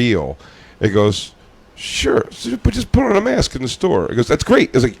not real. It goes, sure, but just put on a mask in the store. It goes, that's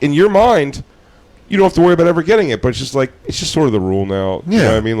great. It's like, in your mind, you don't have to worry about ever getting it, but it's just like, it's just sort of the rule now. You know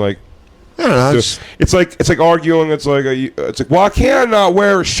what I mean? Like, I don't know. it's like arguing. It's like, well, I cannot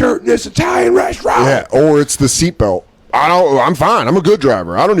wear a shirt in this Italian restaurant. Yeah, or it's the seatbelt. I'm fine. I'm a good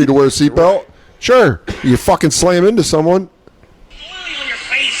driver. I don't need to wear a seatbelt. Sure. You fucking slam into someone. Oily on your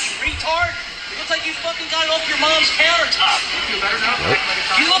face, you retard. You look like you fucking got it off your mom's countertop.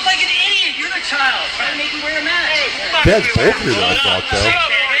 You look like an idiot. You're the child. Trying to make me wear a mask. Dad's bulkier than I thought, though.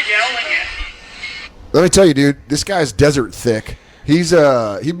 Let me tell you, dude, this guy's desert thick.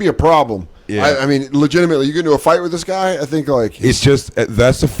 He'd be a problem. Yeah. I mean, legitimately, you get into a fight with this guy, I think like It's just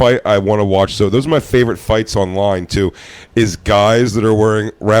that's the fight I want to watch. So those are my favorite fights online too. Is guys that are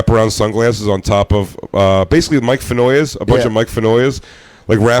wearing wraparound sunglasses on top of basically Mike Fenoyas, a bunch Yeah. of Mike Fenoyas,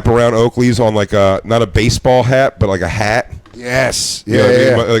 like wraparound Oakleys on like not a baseball hat, but like a hat. yes, You know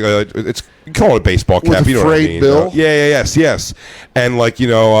yeah, what I mean? Like, it's you call it a baseball With cap. a You know what I frayed mean? bill? Yes. And like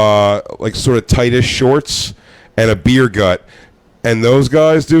like sort of tightish shorts and a beer gut. And those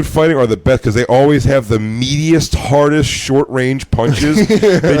guys, dude, fighting are the best because they always have the meatiest, hardest, short-range punches.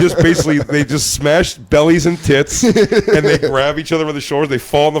 They just smash bellies and tits, and they grab each other by the shoulders. They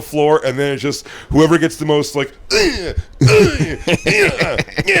fall on the floor, and then it's just whoever gets the most like, yeah.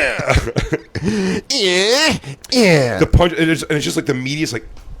 the punch, and it's just like the meatiest, like,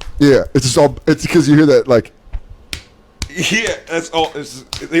 Yeah, it's because you hear that like Yeah, that's all.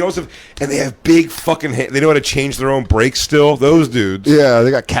 They also and they have big fucking. They know how to change their own brakes. Still, those dudes. Yeah,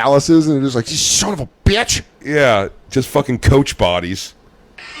 they got calluses and they're just like, you son of a bitch. Yeah, just fucking coach bodies.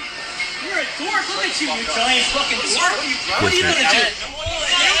 You're a dork. Look at you, you giant fucking dork. What are you gonna do?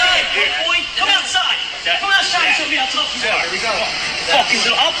 Come outside. Come outside and show me how tough you are. Here we go. Fucking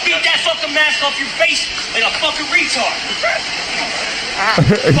little. I'll beat that fucking mask off your face like a fucking retard.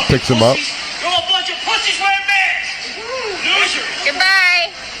 He picks him up. You're all a bunch of pussies wearing masks. Losers.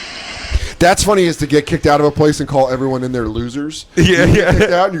 Goodbye. That's funny, is to get kicked out of a place and call everyone in there losers. Yeah, You get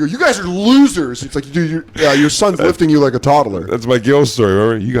kicked out and you go, you guys are losers. It's like, dude, your son's lifting you like a toddler. That's my Gil story.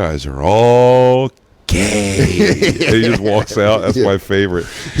 Remember, you guys are all gay. And he just walks out. That's my favorite.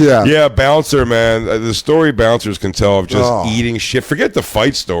 Yeah. Yeah, Bouncer, man. The story bouncers can tell of just Oh. eating shit. Forget the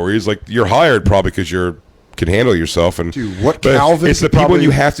fight stories. Like, you're hired probably because you're can handle yourself. And Dude, what but Calvin it's the could people probably- you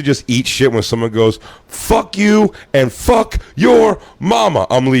have to just eat shit when someone goes, fuck you and fuck your mama.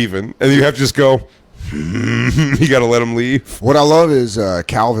 I'm leaving. And you have to just go, you got to let them leave. What I love is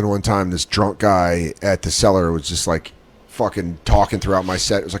Calvin one time, this drunk guy at the cellar was just like fucking talking throughout my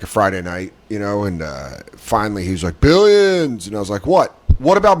set. It was like a Friday night, you know, and finally he was like, billions. And I was like, what?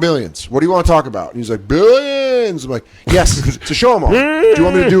 What about billions? What do you want to talk about? And he's like, billions. I'm like, yes, to show them all. Do you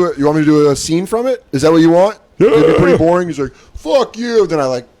want me to do it? You want me to do a scene from it? Is that what you want? It'd be pretty boring. He's like, fuck you. Then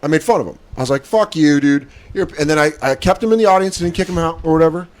I made fun of him. I was like, fuck you, dude. And then I kept him in the audience and didn't kick him out or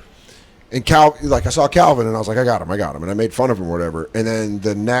whatever. And I saw Calvin and I was like, I got him. And I made fun of him or whatever. And then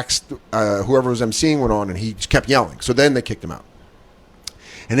the next, whoever was emceeing went on and he just kept yelling. So then they kicked him out.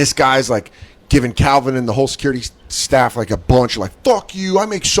 And this guy's like giving Calvin and the whole security staff like a bunch, like, fuck you. I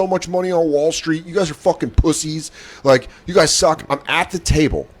make so much money on Wall Street. You guys are fucking pussies. Like, you guys suck. I'm at the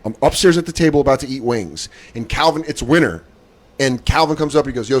table. I'm upstairs at the table about to eat wings. And Calvin, it's winter. And Calvin comes up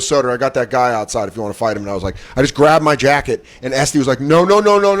and he goes, yo, Soder, I got that guy outside if you want to fight him. And I was like, I just grabbed my jacket. And Esty was like, no.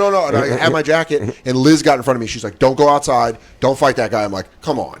 And I had my jacket. And Liz got in front of me. She's like, don't go outside. Don't fight that guy. I'm like,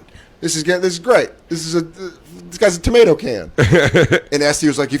 come on. This is great. This guy's a tomato can. And Esty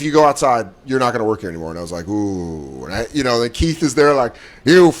was like, if you go outside, you're not going to work here anymore. And I was like, ooh. And then Keith is there like,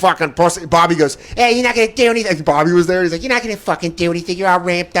 you fucking pussy. Bobby goes, hey, you're not going to do anything. Bobby was there. He's like, you're not going to fucking do anything. You're all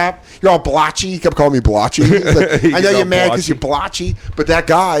ramped up. You're all blotchy. He kept calling me blotchy. He's like, I know He's you're all mad because you're blotchy. But that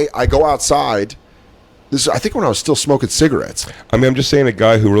guy, I go outside. This is, I think, when I was still smoking cigarettes. I mean, I'm just saying a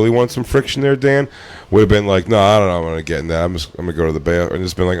guy who really wants some friction there, Dan, would have been like, no, I don't know, I'm going to get in that. I'm going to go to the bathroom. And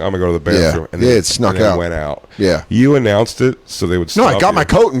just been like, I'm going to go to the bathroom. Yeah. Yeah, it snuck and then out. went out. Yeah. You announced it so they would No, stop I got you. my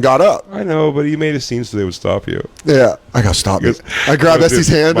coat and got up. I know, but you made a scene so they would stop you. Yeah. I got stopped. I grabbed Esty's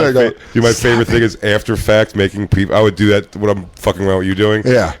hand and I go, my favorite thing is after fact making people. I would do that when I'm fucking around what you doing.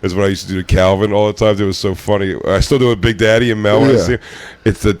 Yeah. Is what I used to do to Calvin all the time. It was so funny. I still do it with Big Daddy and Mel. When I Yeah. see him.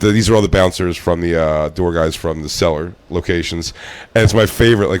 It's these are all the bouncers from the door guys from the cellar locations, and it's my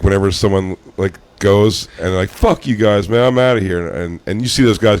favorite. Like whenever someone like goes and they're like, fuck you guys, man, I'm out of here, and you see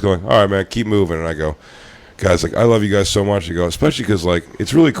those guys going, all right, man, keep moving, and I go, guys, like I love you guys so much. You go, especially because like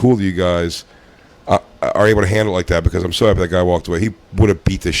it's really cool that you guys are able to handle it like that, because I'm so happy that guy walked away. He would have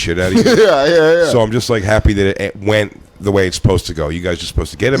beat the shit out of you. yeah. So I'm just like happy that it went the way it's supposed to go. You guys are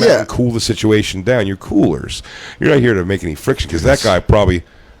supposed to get him out and cool the situation down. You're coolers. You're not here to make any friction, because that guy probably.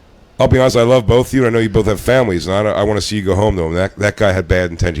 I'll be honest, I love both of you, and I know you both have families, and I want to see you go home, though. And that guy had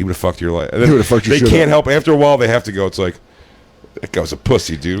bad intention. He would have fucked your life. He would have fucked your shit They can't up. help. After a while, they have to go. It's like, that guy was a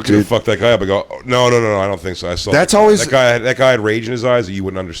pussy, dude. We could have fucked that guy up. I go, oh, no, I don't think so. I saw That's always- that guy had rage in his eyes that you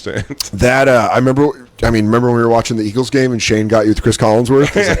wouldn't understand. That I remember when we were watching the Eagles game and Shane got you with Chris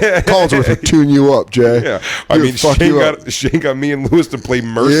Collinsworth? He's like, Collinsworth would tune you up, Jay. Yeah, He would fuck you up. Shane got me and Lewis to play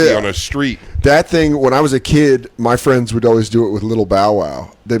Mercy Yeah. on a street. That thing, when I was a kid, my friends would always do it with Little Bow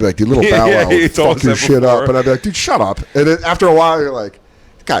Wow. They'd be like, dude, Little Bow Yeah, Wow would he told fuck us your that shit up. before. And I'd be like, dude, shut up. And then after a while, you're like,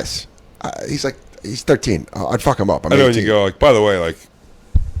 guys, he's 13. I'd fuck him up. I'm I know, and 18. you go like, by the way, like,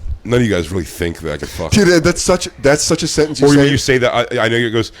 none of you guys really think that I could fuck. Dude, that's such a sentence you Or say. when you say that, I know he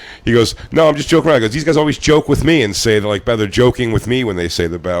goes, no, I'm just joking around. He goes, these guys always joke with me and say that like they're joking with me when they say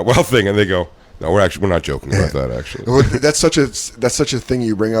the Bow Wow thing, and they go, no, we're not joking about that actually. Well, that's such a thing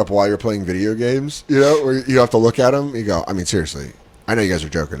you bring up while you're playing video games, you know, where you have to look at them. You go, I mean, seriously, I know you guys are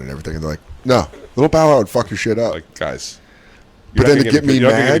joking and everything. And they're like, no, Little Bow Wow would fuck your shit up. Like, guys, But then to get me you're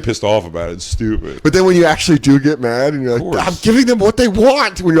not gonna mad- get pissed off about it. It's stupid. But then when you actually do get mad and you're Of like, course. I'm giving them what they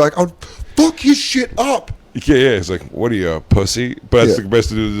want, when you're like, oh, fuck his shit up. Yeah, it's like, what are you, a pussy? But that's Yeah. the best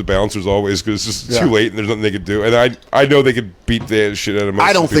to do to the bouncers always, because it's just Yeah. too late and there's nothing they could do. And I know they could beat the shit out of most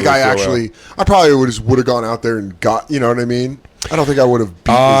I don't of the think people I they throw actually, out. I probably would have gone out there and got, you know what I mean? I don't think I would have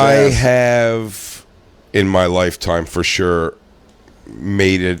beat I his ass. have, in my lifetime for sure,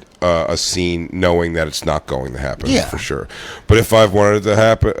 made it a scene knowing that it's not going to happen Yeah. for sure. But if I've wanted it to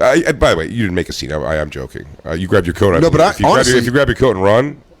happen, by the way, you didn't make a scene. I am joking. You grabbed your coat. No, but if you honestly, if you grab your coat and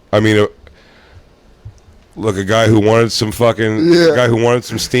run, I mean, look, a guy who wanted some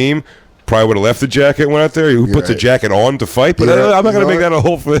steam. Probably would have left the jacket and went out there. He put the right. jacket on to fight, but Yeah. I'm not going to You know make that a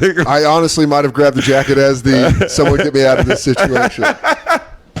whole thing. I honestly might have grabbed the jacket as the someone get me out of this situation.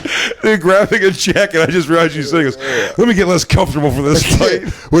 They're grabbing a jacket. I just realized you saying this. Let me get less comfortable for this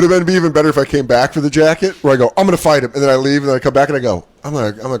fight. Would have been even better if I came back for the jacket, where I go, I'm going to fight him, and then I leave, and then I come back and I go, I'm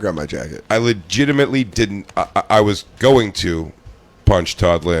gonna grab my jacket. I legitimately didn't. I was going to punch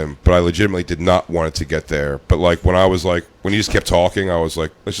Todd Lim, but I legitimately did not want it to get there. But like when you just kept talking, I was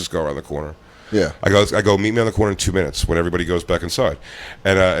like, let's just go around the corner. Yeah. I go, meet me on the corner in 2 minutes when everybody goes back inside,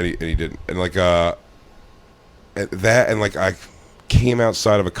 and he didn't. And like I came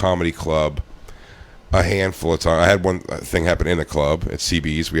outside of a comedy club a handful of times. I had one thing happen in the club at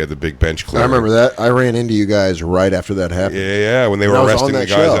CB's. We had the big bench clear. I remember that. I ran into you guys right after that happened. Yeah, when they were I was arresting on the that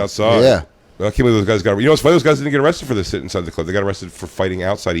guys show. outside. Yeah. I can't believe those guys got. You know what's funny? Those guys didn't get arrested for this sit inside the club. They got arrested for fighting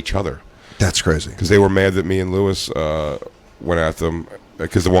outside each other That's crazy. because they were mad that me and Lewis went at them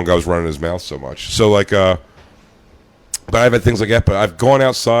because the one guy was running his mouth so much. So like, but I've had things like that. But I've gone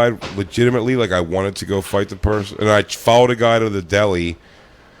outside legitimately, like I wanted to go fight the person, and I followed a guy to the deli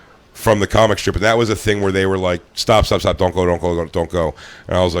from the comic strip, and that was a thing where they were like, "Stop, stop, stop! Don't go, don't go, don't go!"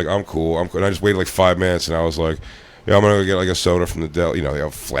 And I was like, "I'm cool, I'm cool." And I just waited like 5 minutes, and I was like, "Yeah, I'm gonna go get like a soda from the deli." You know, they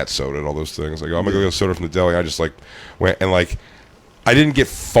have flat soda and all those things. Like, I'm gonna go get a soda from the deli. I just like went and like. I didn't get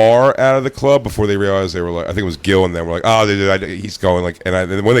far out of the club before they realized they were like, I think it was Gil and them were like, oh, he's going like,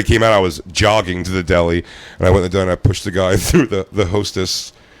 and when they came out, I was jogging to the deli, and I went and I pushed the guy through the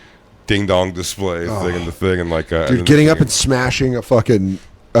hostess ding dong display thing and the thing, and like, Dude, getting up and smashing a fucking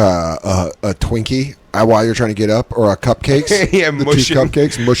a Twinkie while you're trying to get up, or a cupcakes. yeah, the mushing, two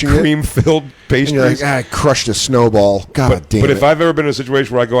cupcakes, mushing it. cream-filled And pastries. you're like, I crushed a snowball. God damn But it. if I've ever been in a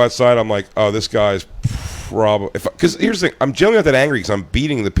situation where I go outside, I'm like, oh, this guy's probably... Because here's the thing. I'm generally not that angry because I'm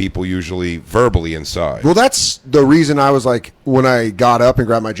beating the people usually verbally inside. Well, that's the reason I was like, when I got up and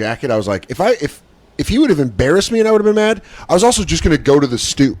grabbed my jacket, I was like, if he would have embarrassed me and I would have been mad, I was also just going to go to the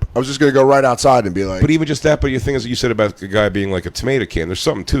stoop. I was just going to go right outside and be like... But even just that, but your thing is that you said about the guy being like a tomato can. There's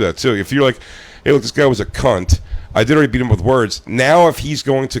something to that, too. If you're like, hey, look, this guy was a cunt. I did already beat him with words. Now if he's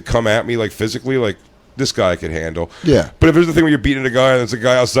going to come at me, like, physically, like, this guy I could handle. Yeah. But if there's the thing where you're beating a guy and there's a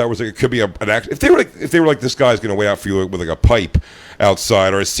guy outside where it's like, it could be an act. If they were like, this guy's going to wait out for you with like a pipe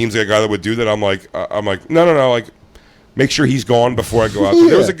outside, or it seems like a guy that would do that, I'm like, no, like, make sure he's gone before I go out. Yeah.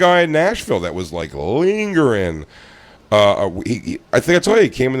 There was a guy in Nashville that was like lingering. I think I told you, he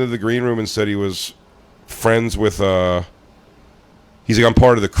came into the green room and said he was friends with. He's like, I'm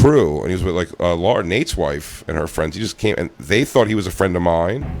part of the crew, and he was with like Laura, Nate's wife, and her friends. He just came, and they thought he was a friend of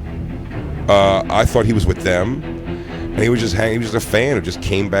mine. I thought he was with them, and he was just hanging. He was just a fan who just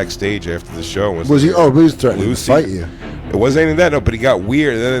came backstage after the show. And was he? Oh, he was threatening Lucy. to fight you. It wasn't anything like that, no, but he got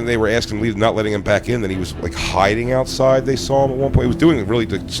weird, and then they were asking him to leave, not letting him back in. Then he was like hiding outside. They saw him at one point. He was doing really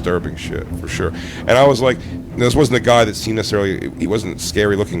disturbing shit, for sure. And I was like, this wasn't a guy that seemed necessarily, he wasn't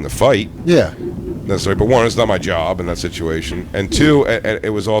scary looking to fight, Yeah. necessarily. But one, it's not my job in that situation. And two,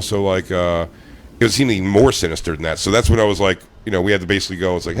 it was also like, it was seeming more sinister than that. So that's when I was like, you know, we had to basically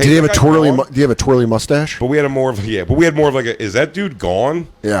go, it's like, hey, Did he have a that guy twirly? gone? Do you have a twirly mustache? But we had more of like a, is that dude gone?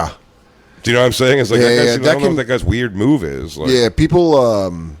 Yeah. Do you know what I'm saying? It's like, Yeah, that guy yeah, seems- that I don't know can- what that guy's weird move is. Like, Yeah,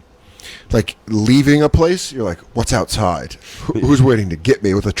 people like leaving a place. You're like, what's outside? Who's waiting to get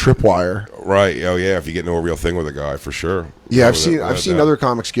me with a tripwire? right. Oh, yeah, if you get into a real thing with a guy, for sure. Yeah, I've Without- seen without seen doubt. other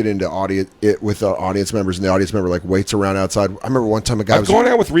comics get into with audience members, and the audience member like waits around outside. I remember one time a guy I've was gone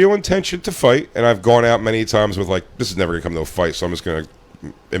out with real intention to fight, and I've gone out many times with like, this is never gonna come to a fight, so I'm just gonna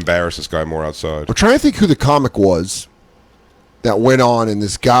embarrass this guy more outside. We're trying to think who the comic was that went on, and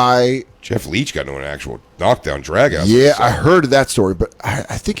this guy. Jeff Leach got into an actual knockdown drag out. Yeah, I heard that story, but I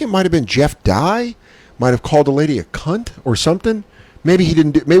think it might have been Jeff Dye. Might have called a lady a cunt or something. Maybe he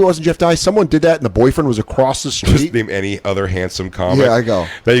didn't. Maybe it wasn't Jeff Dye. Someone did that, and the boyfriend was across the Just street. name any other handsome comic. Yeah, I go.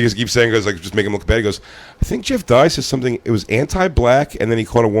 That you just keep saying, goes like, just make him look bad. He goes, I think Jeff Dye says something. It was anti-black, and then he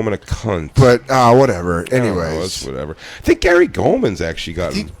called a woman a cunt. But whatever. I don't know, Anyways, it's whatever. I think Gary Goldman's actually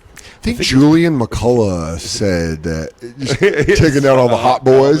gotten. I think Julian McCullough said that taking down all the hot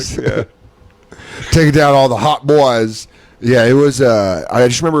boys. Yeah. Taking down all the hot boys. Yeah, it was. I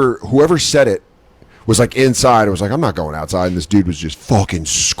just remember whoever said it was like inside. It was like, I'm not going outside. And this dude was just fucking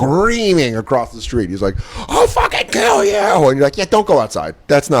screaming across the street. He's like, I'll fucking kill you. And you're like, yeah, don't go outside.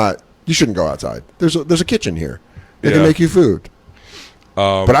 That's not. You shouldn't go outside. There's a kitchen here. They can Yeah. make you food.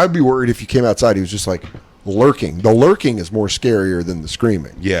 But I'd be worried if you came outside. He was just like lurking. The lurking is more scarier than the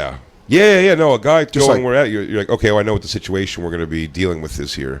screaming. Yeah. Yeah. No, a guy Just going like- where at you're like, okay, well, I know what the situation we're going to be dealing with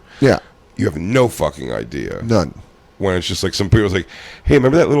is here. Yeah, You have no fucking idea. none. When it's just like some people's like, hey,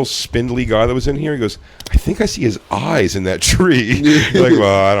 remember that little spindly guy that was in here? He goes, I think I see his eyes in that tree. You're like,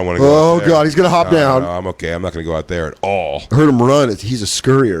 well, I don't want to go. Oh out there. God, he's gonna hop down. No, I'm okay. I'm not going to go out there at all. I heard him run. He's a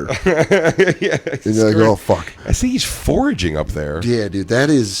scurrier. Yeah, And you're like, oh fuck. I see he's foraging up there. Yeah, dude,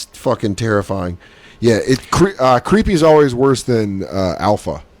 that is fucking terrifying. Yeah, creepy is always worse than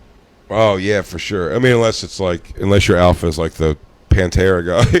alpha. Oh yeah, for sure. I mean, unless your alpha is like the Pantera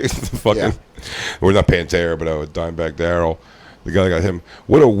guy, the fucking, Yeah. or not Pantera, but Dimebag Darrell, the guy that got him.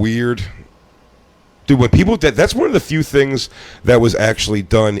 What a weird dude. When people that's one of the few things that was actually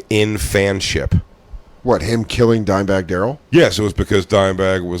done in fanship. What, him killing Dimebag Darrell? Yes, it was because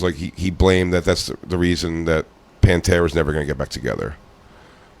Dimebag was like he blamed that's the reason that Pantera was never going to get back together.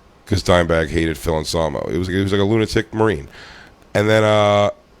 Because Dimebag hated Phil Anselmo. He was like a lunatic Marine, and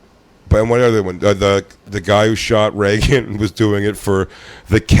then but what other one? The guy who shot Reagan was doing it for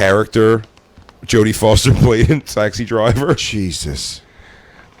the character Jodie Foster played in Taxi Driver. Jesus.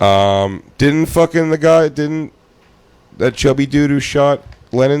 Didn't that chubby dude who shot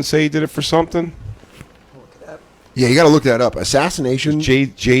Lennon say he did it for something? Yeah, you got to look that up. Assassination.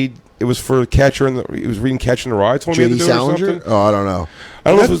 Jade. It was for Catcher in the. He was reading Catcher in the Rye. Told me to J.D. do it or Salinger? something. Oh, I don't know. I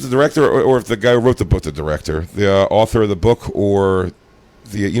don't know if it was the director or if the guy who wrote the book, the director, the author of the book, or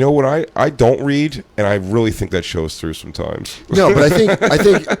the. You know what? I don't read, and I really think that shows through sometimes. No, but I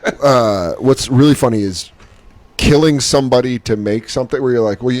think what's really funny is killing somebody to make something where you're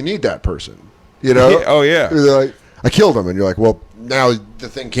like, well, you need that person. You know? Yeah, oh, yeah. You're like, I killed him, and you're like, well, now the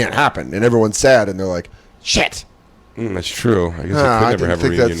thing can't happen, and everyone's sad, and they're like, shit. That's true. I guess I I could never didn't have a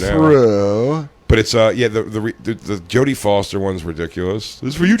think that reunion now. through. But it's the Jodie Foster one's ridiculous.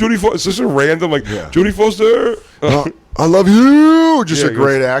 This is for you, Jodie Foster. It's just a random Jodie Foster. I love you. Just Yeah, a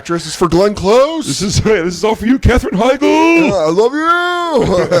great actress. This is for Glenn Close. This is all for you, Katherine Heigl. I love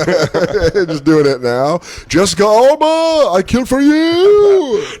you. Just doing it now. Jessica Alba, I killed for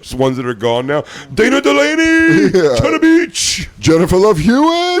you. Just ones that are gone now. Dana Delaney, Yeah. China Beach. Jennifer Love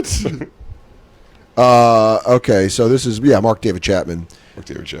Hewitt. Okay, so this is Mark David Chapman.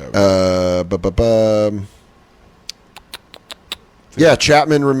 David Chapman. Yeah,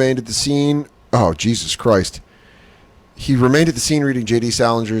 Chapman remained at the scene. Oh, Jesus Christ. He remained at the scene reading J.D.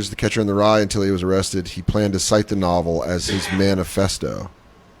 Salinger's The Catcher in the Rye until he was arrested. He planned to cite the novel as his manifesto.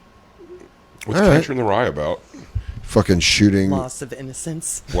 What's all right. Catcher in the Rye about? Fucking shooting. Loss of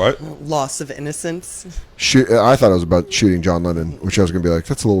innocence. What? Loss of innocence. I thought it was about shooting John Lennon, which I was going to be like,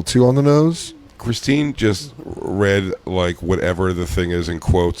 that's a little too on the nose. Christine just read like whatever the thing is in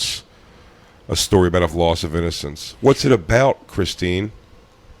quotes, a story about a loss of innocence. What's it about, Christine?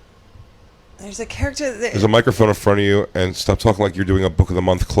 There's a character that There's a microphone in front of you, and stop talking like you're doing a book of the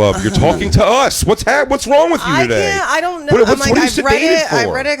month club. You're talking to us. What's wrong with you today? I don't know. What are you I've read sedated it. I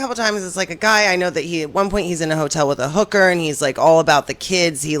for? read it a couple times. It's like a guy I know that at one point he's in a hotel with a hooker and he's like all about the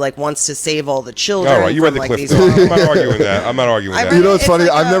kids. He like wants to save all the children. All right, you read from, the like, Cliff these Notes. I'm horrible- not arguing that. I'm not arguing I that. read You know, it. it's funny.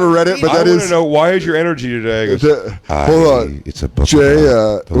 like I've a never read it, but I that want to is. know, why is your energy today? It goes, Hold on. It's a book Jay,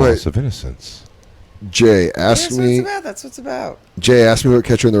 about the wait. loss of innocence. Jay, That's ask what me. it's about. That's what it's about. Jay, ask me what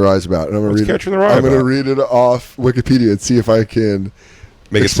Catcher in the Rye is about, and I'm gonna What's read. Catcher in the Rye I'm gonna about? read it off Wikipedia and see if I can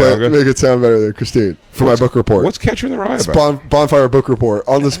Make it sound good. Make it sound better than Christine for my book report. What's Catcher in the Rye about? Bonfire book report,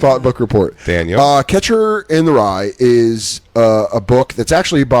 on the spot book report. Daniel? Catcher in the Rye is a book that's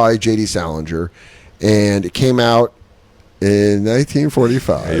actually by J.D. Salinger, and it came out in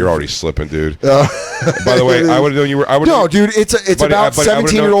 1945. Hey, you're already slipping, dude. By the way, I would have known you were. No, dude, it's Buddy, about buddy, I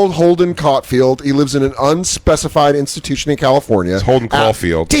would've 17-year-old Holden Caulfield. He lives in an unspecified institution in California. It's Holden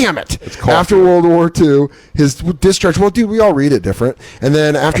Caulfield. Damn it! Caulfield. After World War II, his discharge. Well, dude, we all read it different. And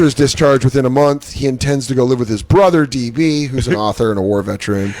then after his discharge, within a month, he intends to go live with his brother DB, who's an author and a war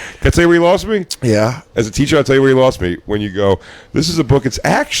veteran. Can I tell you where you lost me? Yeah. As a teacher, I'll tell you where you lost me. When you go, this is a book. It's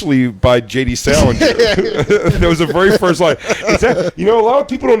actually by J.D. Salinger. That was the very first line. You know, a lot of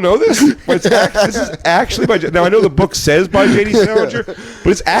people don't know this, but this is actually by. Now I know the book says by J.D. Salinger, but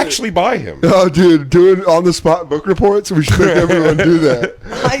it's actually by him. Oh, dude, doing on the spot book reports. We should make everyone do that.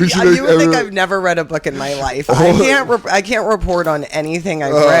 We should make You would think everyone- I've never read a book in my life. I can't report on anything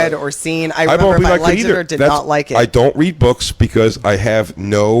I've read or seen. I remember if I liked it or did not like it. I don't read books because I have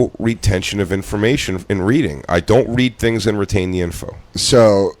no retention of information in reading. I don't read things and retain the info.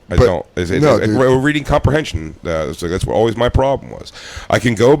 So I but- don't. no, dude. Reading comprehension. That's what always my problem was. I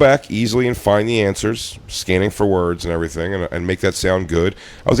can go back easily and find the answers, scanning for words and everything, and make that sound good.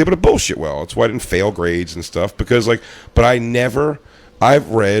 I was able to bullshit well. That's why I didn't fail grades and stuff. Because but I've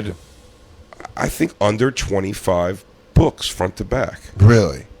read. I think under 25 books front to back.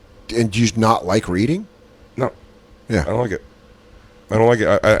 Really? And do you not like reading? No, Yeah. I don't like it. I don't like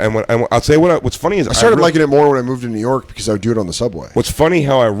it. I'll say what's funny is I started liking it more when I moved to New York because I would do it on the subway. What's funny,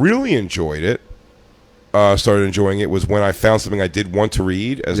 how I really enjoyed it, started enjoying it, was when I found something I did want to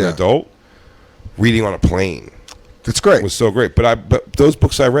read as an adult. Reading on a plane. That's great. It was so great. But those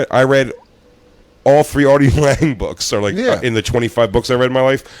books I read all 3 Artie Lang books are in the 25 books I read in my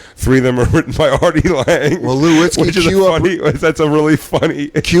life. 3 of them are written by Artie Lang. Well, Lou Witzke, which is that's a really funny.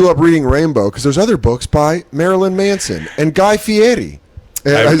 Cue up Reading Rainbow because there's other books by Marilyn Manson and Guy Fieri.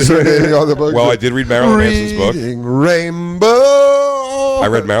 And I did read Marilyn Manson's book. Reading Rainbow. I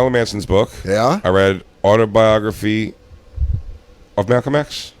read Marilyn Manson's book. Yeah. I read autobiography of Malcolm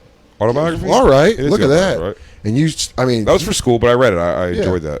X. Autobiography. All right. It is Look at that. right? And you, I mean, that was for school, but I read it. I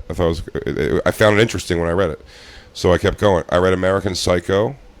enjoyed that. I thought I found it interesting when I read it, so I kept going. I read American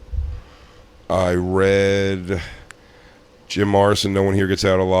Psycho. I read Jim Morrison. No One Here Gets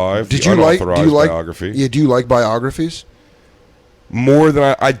Out Alive. Did you like? Do you like biography? Yeah. Do you like biographies? More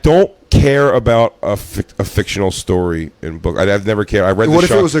than I don't care about a fictional story in book. I've never cared. I read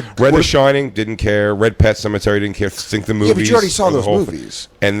The Shining, didn't care. Read Pet Cemetery, didn't care. Think the movies. Yeah, but you already saw those movies.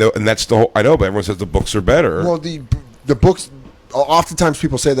 And that's the whole. I know, but everyone says the books are better. Well, the books. Oftentimes,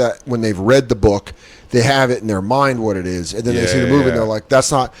 people say that when they've read the book, they have it in their mind what it is, and then they see the movie and they're like,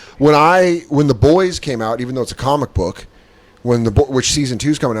 "That's not." When The Boys came out, even though it's a comic book, which season 2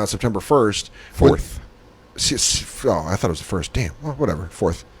 is coming out September 1st, 4th. I thought it was the 1st. Damn. Well, whatever.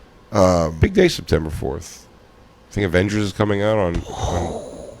 4th. Big day, September 4th. I think Avengers is coming out on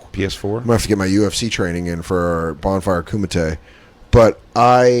PS4. I'm gonna have to get my UFC training in for our Bonfire Kumite, but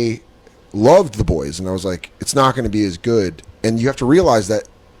I loved The Boys, and I was like, it's not going to be as good, and you have to realize that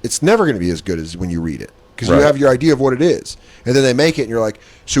it's never going to be as good as when you read it because you have your idea of what it is, and then they make it, and you're like,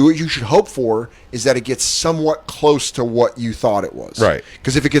 so what you should hope for is that it gets somewhat close to what you thought it was, right?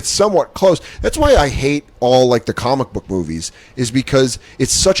 Because if it gets somewhat close, that's why I hate all like the comic book movies, is because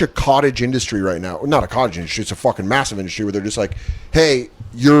it's such a cottage industry right now. Not a cottage industry; it's a fucking massive industry where they're just like, hey,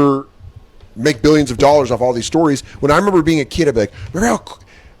 you're make billions of dollars off all these stories. When I remember being a kid, I'd be like,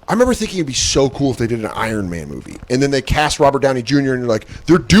 I remember thinking it'd be so cool if they did an Iron Man movie, and then they cast Robert Downey Jr. and you're like,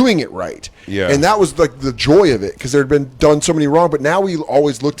 they're doing it right. Yeah. And that was like the joy of it because there had been done so many wrong, but now we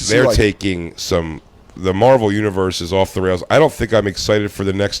always look to see they're taking the Marvel universe is off the rails. I don't think I'm excited for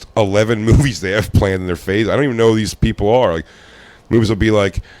the next 11 movies they have planned in their phase. I don't even know who these people are. Like, movies will be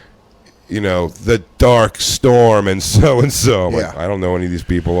like, The Dark Storm and so. Like, I don't know any of these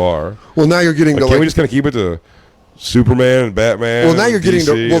people are. Well, now you're getting can we just kind of keep it to Superman and Batman? Well, now you're getting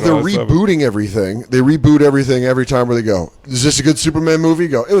DC they're rebooting everything. They reboot everything every time where they go, is this a good Superman movie?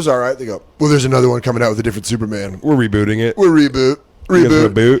 Go, it was all right. They go, well, there's another one coming out with a different Superman. We're rebooting it. We're reboot. Can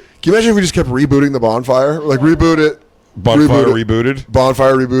you imagine if we just kept rebooting the Bonfire? Like, reboot it. Bonfire rebooted?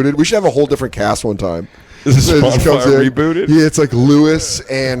 Bonfire rebooted. We should have a whole different cast one time. Is this Bonfire rebooted? Yeah, it's like Lewis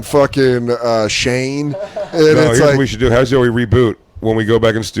and fucking Shane. And here's what we should do. How's we reboot? When we go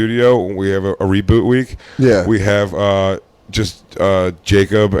back in studio, when we have a reboot week, we have just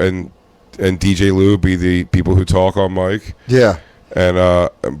Jacob and DJ Lou be the people who talk on mic. Yeah. And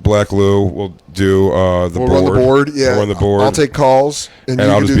Black Lou will do the board. We'll run the board. Yeah. We'll run the board. I'll take calls. And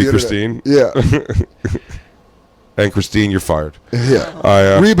I'll just be Christine. Yeah. And Christine, you're fired. Yeah.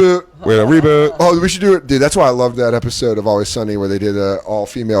 Reboot. Wait, a reboot. Oh, we should do it. Dude, that's why I loved that episode of Always Sunny where they did an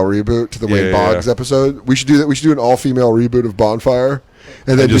all-female reboot to the Wayne Boggs episode. We should do that. We should do an all-female reboot of Bonfire.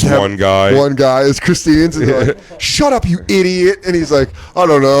 And then just have one guy. One guy is Christine's. And they're like, shut up, you idiot. And he's like, I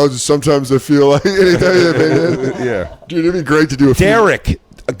don't know. Just sometimes I feel like anything. Yeah. Dude, it'd be great to do a Derek,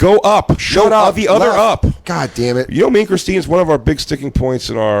 go up. Shut up. The other up. God damn it. You know, me and Christine's one of our big sticking points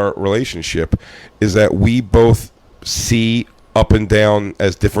in our relationship is that we both see up and down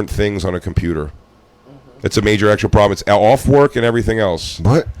as different things on a computer. It's a major actual problem. It's off work and everything else.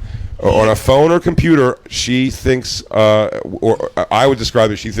 What? On a phone or computer, she thinks, or I would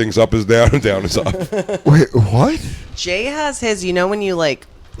describe it, she thinks up is down and down is up. Wait, what? Jay has his, when you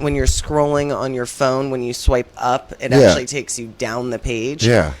when you're scrolling on your phone, when you swipe up, it actually takes you down the page.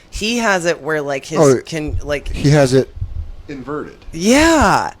 Yeah. He has it where he has it inverted.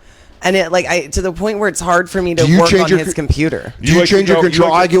 Yeah. And it to the point where it's hard for me to work on his computer. Do you change your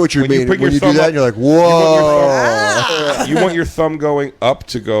control? I get what you mean. When you do that, you're like, whoa. You want your thumb going up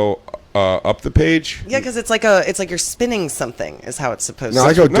to go up the page? Yeah, because it's like you're spinning something is how it's supposed to. No,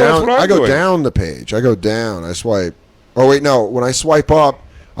 I go down. I go down the page. I go down. I swipe. Oh wait, no. When I swipe up,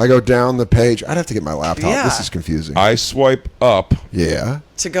 I go down the page. I'd have to get my laptop. Yeah. This is confusing. I swipe up. Yeah.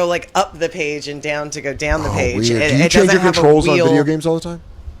 To go up the page and down to go down the page. Weird. Do you change your controls on video games all the time?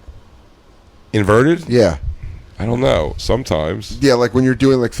 Inverted? Yeah. I don't know. Sometimes. Yeah, like when you're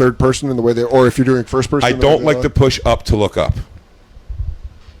doing like third person in the way they, or if you're doing first person. I in the way don't they like look. to push up to look up.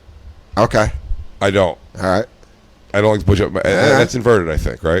 Okay. I don't. All right. I don't like to push up. That's inverted, I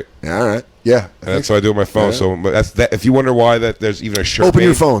think, right? Yeah, all right. Yeah. And that's what I do with my phone. Yeah. So but that's that. If you wonder why that there's even a shirt. Open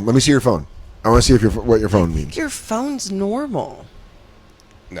your made- phone. Let me see your phone. I want to see if what your phone means. Your phone's normal.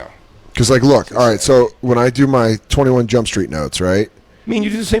 No. Because, like, look, all right, so when I do my 21 Jump Street notes, right? I mean,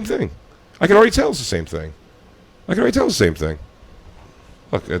 you do the same thing. I can already tell it's the same thing.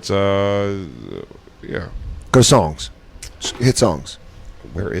 Look, it's yeah. Go songs. Hit songs.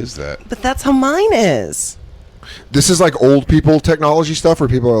 Where is that? But that's how mine is. This is like old people technology stuff where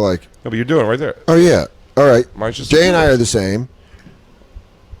people are like, No, but you're doing it right there. oh, yeah. All right. Mine's just Jay and I are the same.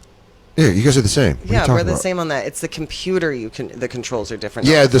 Yeah, you guys are the same. What are you Yeah, we're talking the about? same on that. It's the computer. The controls are different.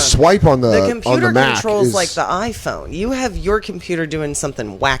 Yeah, not the phone. swipe on The the computer Mac controls is like the iPhone. You have your computer doing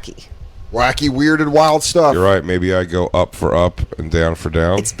something wacky. wacky, weird, and wild stuff. You're right. Maybe I go up for up and down for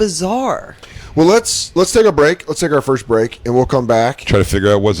down. It's bizarre. Well, let's take a break. Let's take our first break, and we'll come back. Try to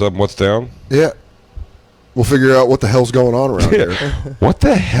figure out what's up and what's down. Yeah. We'll figure out what the hell's going on around here. What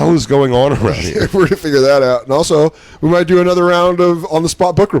the hell is going on around here? We're going to figure that out. And also, we might do another round of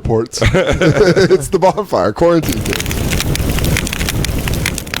on-the-spot book reports. It's the bonfire, quarantine thing.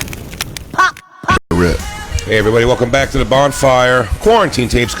 Rip. Hey, everybody, welcome back to the Bonfire. Quarantine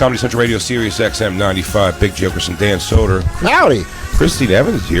Tapes, Comedy Central Radio, Sirius XM 95. Big Jokerson, Dan Soder. Howdy. Christine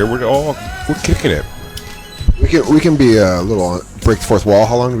Evans is here. We're kicking it. We can be a little break the fourth wall.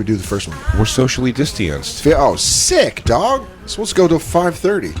 How long do we do the first one? We're socially distanced. Oh, sick, dog. So let's go to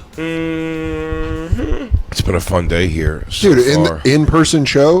 5:30. It's been a fun day here so Dude, far. the in-person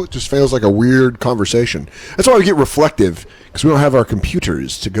show just feels like a weird conversation. That's why we get reflective, because we don't have our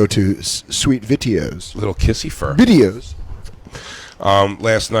computers to go to sweet videos. Little kissy fur. Videos.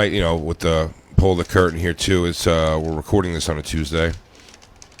 Last night, with the pull the curtain here too. It's we're recording this on a Tuesday.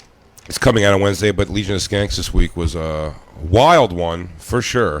 It's coming out on Wednesday, but Legion of Skanks this week was a wild one for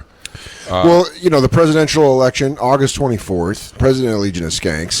sure. Well, the presidential election, August 24th, President of Legion of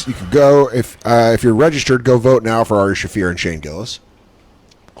Skanks. You can go, if you're registered, go vote now for Ari Shafir and Shane Gillis.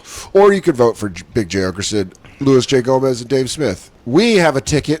 Or you could vote for Big J. Okerson, Louis J. Gomez, and Dave Smith. We have a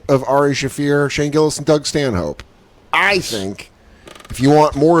ticket of Ari Shafir, Shane Gillis, and Doug Stanhope. I think if you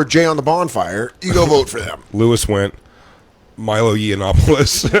want more Jay on the bonfire, you go vote for them. Lewis went. Milo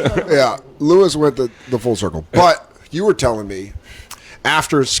Yiannopoulos. Yeah, Lewis went the full circle. But you were telling me,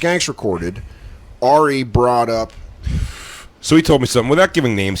 after Skanks recorded, Ari brought up... So he told me something without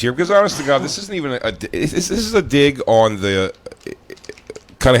giving names here, because honest to God, this isn't even this is a dig on the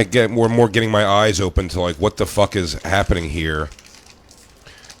kind of getting my eyes open to like what the fuck is happening here,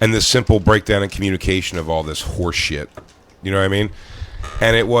 and this simple breakdown in communication of all this horse shit. You know what I mean?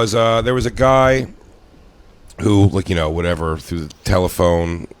 And it was there was a guy who, like, whatever, through the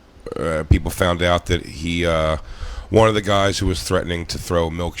telephone, people found out that he one of the guys who was threatening to throw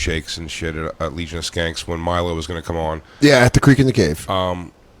milkshakes and shit at Legion of Skanks when Milo was going to come on. Yeah, at the Creek in the Cave.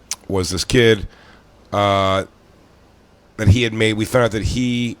 Was this kid that he had made. We found out that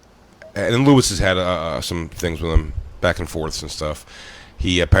he, and Lewis has had some things with him, back and forths and stuff.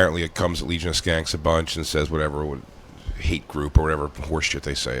 He apparently comes at Legion of Skanks a bunch and says whatever, hate group or whatever horse shit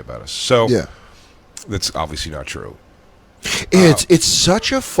they say about us. So Yeah. that's obviously not true. It's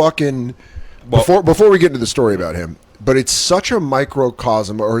such a fucking... Before we get into the story about him, but it's such a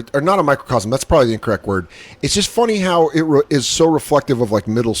microcosm, or not a microcosm, that's probably the incorrect word. It's just funny how it is so reflective of like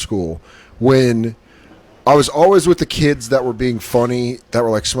middle school, when I was always with the kids that were being funny, that were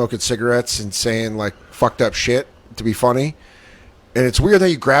like smoking cigarettes and saying like fucked up shit to be funny. And it's weird how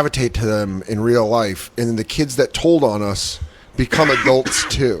you gravitate to them in real life, and then the kids that told on us become adults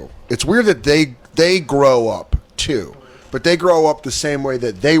too. It's weird that they grow up too. But they grow up the same way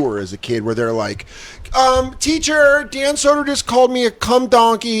that they were as a kid, where they're like, teacher, Dan Soder just called me a cum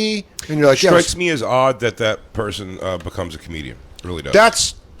donkey. And you're like, Strikes me as odd that person becomes a comedian. It really does.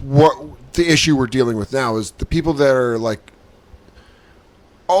 That's what the issue we're dealing with now, is the people that are like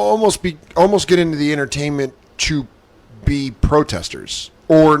almost get into the entertainment to be protesters.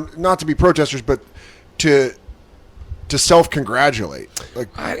 Or not to be protesters, but to self-congratulate.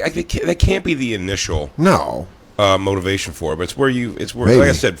 Like, that can't be the initial no. Motivation for it, but it's where Maybe. like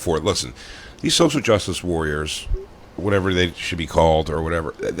I said before, listen, these social justice warriors, whatever they should be called or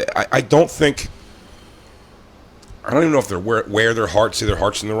whatever, I don't even know if they're where their hearts, say their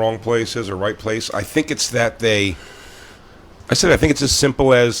heart's in the wrong places or right place. I think it's that I think it's as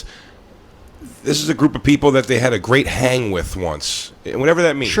simple as this is a group of people that they had a great hang with once, and whatever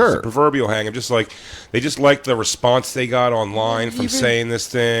that means. Sure. A proverbial hang. I'm just like, they just like the response they got online from saying this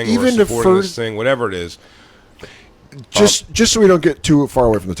thing, or even supporting this thing, whatever it is. Just so we don't get too far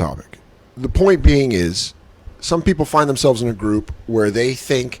away from the topic. The point being is, some people find themselves in a group where they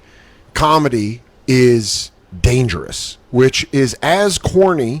think comedy is dangerous, which is as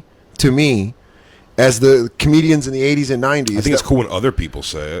corny to me as the comedians in the 80s and 90s. I think it's cool when other people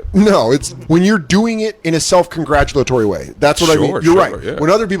say it. No, it's when you're doing it in a self-congratulatory way. That's what I mean. Sure, You're sure, right. yeah. When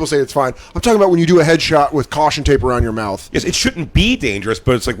other people say it's fine, I'm talking about when you do a headshot with caution tape around your mouth. Yes, it shouldn't be dangerous,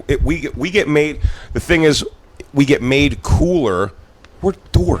 but it's like we get made. The thing is, we get made cooler. We're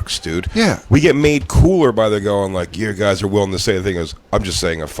dorks, dude. Yeah. We get made cooler by the going like, you guys are willing to say the thing is, I'm just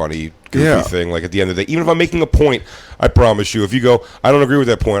saying a funny, goofy thing. Like at the end of the day, even if I'm making a point, I promise you, if you go, I don't agree with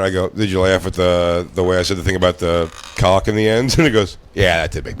that point, I go, did you laugh at the way I said the thing about the cock in the end? And it goes, yeah,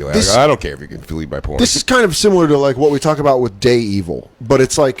 that did make me laugh. I don't care if you can believe my point. This is kind of similar to like what we talk about with Day Evil, but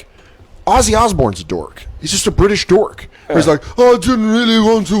it's like Ozzy Osbourne's a dork. He's just a British dork. He's like, I didn't really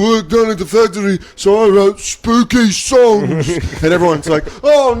want to work down at the factory, so I wrote spooky songs. And everyone's like,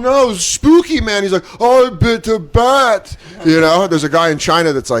 oh no, spooky, man. He's like, I bit a bat. You know, there's a guy in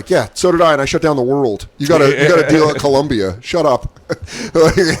China that's like, yeah, so did I, and I shut down the world. You gotta deal at Columbia. Shut up.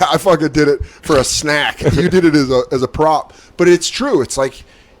 Like, I fucking did it for a snack. You did it as a prop. But it's true. It's like,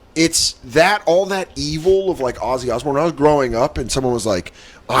 it's that all that evil of like Ozzy Osbourne. When I was growing up and someone was like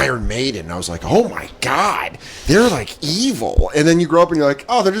Iron Maiden, I was like, oh my god, they're like evil. And then you grow up and you're like,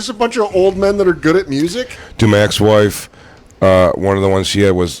 oh, they're just a bunch of old men that are good at music. To my ex-wife, one of the ones she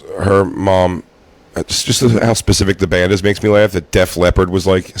had was her mom. It's just how specific the band is makes me laugh. That Def Leppard was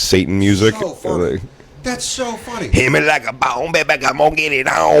like Satan music. So funny. That's so funny. Him it like a bomb, baby, come on, get it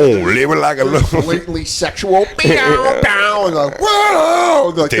on. Living like a little. Blatantly sexual. And like,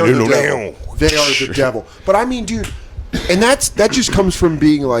 whoa! Like, they're the devil. They are the devil. But I mean, dude, and that just comes from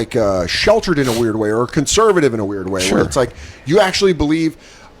being like sheltered in a weird way or conservative in a weird way. Sure. Where it's like you actually believe.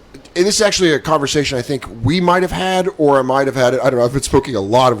 And this is actually a conversation I think we might have had, or I might have had it. I don't know. I've been smoking a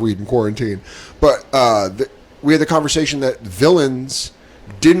lot of weed in quarantine, but we had the conversation that villains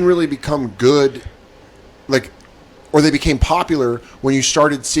didn't really become good, like, or they became popular when you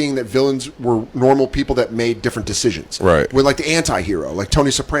started seeing that villains were normal people that made different decisions. Right. With like the anti-hero, like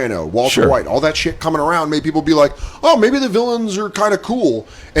Tony Soprano, Walter Sure. White, all that shit coming around made people be like, oh, maybe the villains are kind of cool.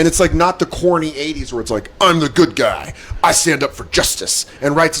 And it's like not the corny 80s where it's like, I'm the good guy. I stand up for justice.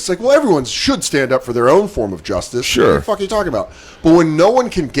 And rights, it's like, well, everyone should stand up for their own form of justice. Sure. What the fuck are you talking about? But when no one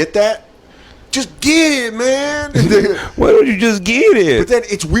can get that, just get it, man. Why don't you just get it? But then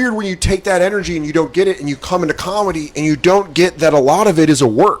it's weird when you take that energy and you don't get it, and you come into comedy and you don't get that a lot of it is a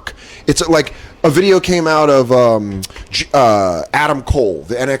work. It's like a video came out of Adam Cole,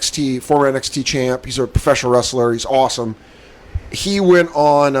 the former NXT champ. He's a professional wrestler. He's awesome. He went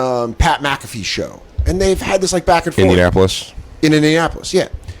on Pat McAfee's show, and they've had this like back and forth. Indianapolis. In Indianapolis, yeah.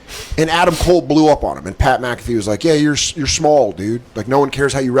 And Adam Cole blew up on him, and Pat McAfee was like, yeah, you're small, dude. Like, no one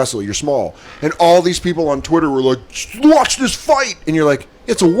cares how you wrestle. You're small. And all these people on Twitter were like, watch this fight. And you're like,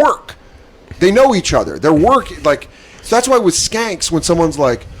 it's a work. They know each other. They're working. Like, so that's why with Skanks, when someone's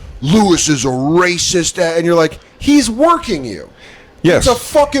like, Lewis is a racist, and you're like, he's working you. Yes. It's a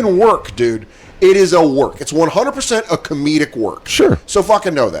fucking work, dude. It is a work. It's 100% a comedic work. Sure. So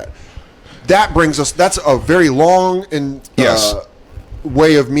fucking know that. That brings us, that's a very long and Yes.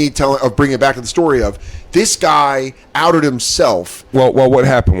 way of me bringing it back to the story of this guy outed himself. Well, what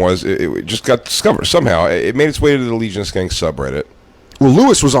happened was it just got discovered somehow. It made its way to the Legion of Skanks subreddit. Well,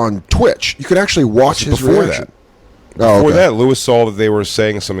 Lewis was on Twitch. You could actually watch his before reaction. that. Before that, Lewis saw that they were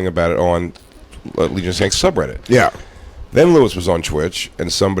saying something about it on Legion of Skanks subreddit. Yeah. Then Lewis was on Twitch,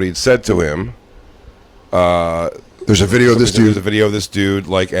 and somebody had said to him, There's a video of this There's a dude. video of this dude,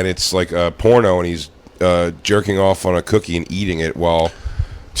 like, and it's like a porno, and he's jerking off on a cookie and eating it while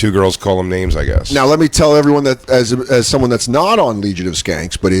two girls call him names, I guess. Now, let me tell everyone that as someone that's not on Legion of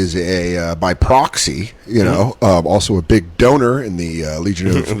Skanks, but is a by proxy, you know, also a big donor in the Legion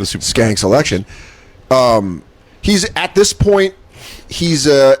of The Super Skanks election. He's at this point, he's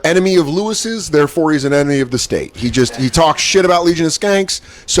an enemy of Lewis's, therefore he's an enemy of the state. He talks shit about Legion of Skanks,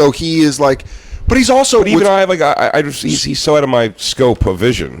 so he is like. But he's also. But even he's so out of my scope of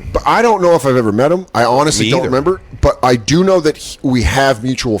vision. But I don't know if I've ever met him. I honestly Me don't either. remember. But I do know that we have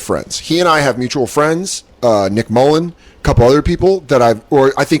mutual friends. He and I have mutual friends. Nick Mullen, a couple other people that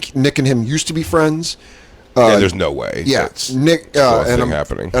I think Nick and him used to be friends. Yeah, there's no way. Yeah, That's Nick a and thing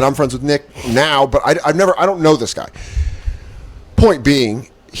happening. And I'm friends with Nick now. But I don't know this guy. Point being,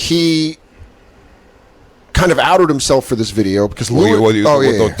 he kind of outed himself for this video because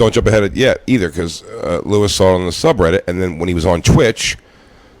Don't jump ahead yet either, because Lewis saw it on the subreddit, and then when he was on Twitch,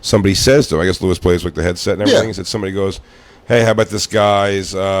 somebody says to him, I guess Lewis plays with the headset and everything. Yeah. He said, somebody goes, "Hey, how about this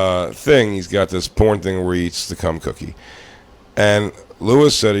guy's thing? He's got this porn thing where he eats the cum cookie." And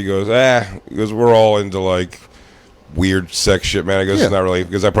Lewis said, he goes, we're all into like weird sex shit, man. I goes, It's not really,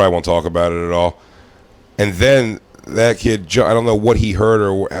 because I probably won't talk about it at all. And then that kid, I don't know what he heard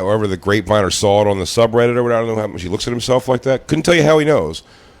or however the grapevine or saw it on the subreddit or whatever. I don't know how much he looks at himself like that. Couldn't tell you how he knows.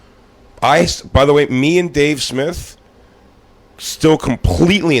 By the way, me and Dave Smith still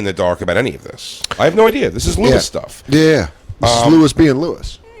completely in the dark about any of this. I have no idea. This is Lewis stuff. Yeah. This is Lewis being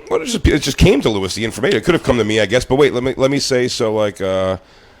Lewis. Well, it just came to Lewis, the information. It could have come to me, I guess. But wait, let me say, so like,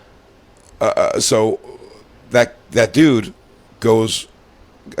 so that dude goes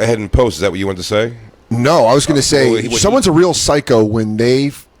ahead and posts. Is that what you want to say? No, I was going to say someone's a real psycho when they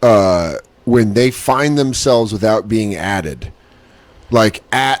find themselves without being added, like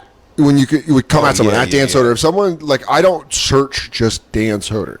when you would come at someone at Dan Soder. If someone like, I don't search just Dan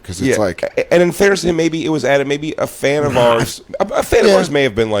Soder because it's like, and in fairness to him, maybe it was added. Maybe a fan of ours, of ours may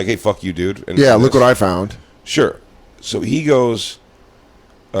have been like, "Hey, fuck you, dude." And look what I found. Sure. So he goes,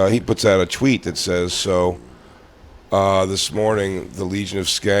 he puts out a tweet that says, "So this morning, the Legion of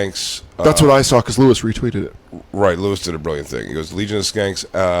Skanks." That's what I saw because Lewis retweeted it. Right, Lewis did a brilliant thing. He goes, "Legion of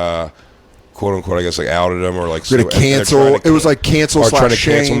Skanks." "Quote unquote," I guess, like outed him or like going to cancel. It was like cancel, or trying to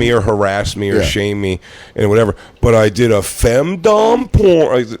shame. cancel me or harass me or shame me and whatever. But I did a femdom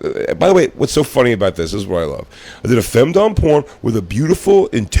porn. By the way, what's so funny about this is what I love. I did a femdom porn with a beautiful,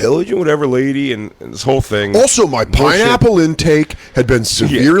 intelligent, whatever lady, and this whole thing. Also, my pineapple intake had been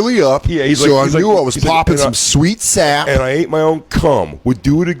severely up. Yeah, he's so like, I knew I was popping some sweet sap. And I ate my own cum. Would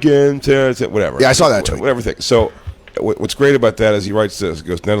do it again. Whatever. Yeah, I saw that tweet. Whatever thing. So. What's great about that is he writes this. He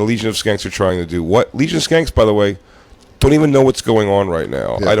goes, "Now the Legion of Skanks are trying to do what?" Legion of Skanks, by the way, don't even know what's going on right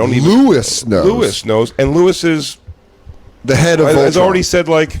now. Yeah. I don't even. Lewis knows. Lewis knows, and Lewis is the head of. Has already said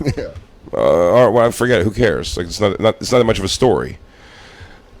like, all right, well, I forget it. Who cares? Like it's not that much of a story.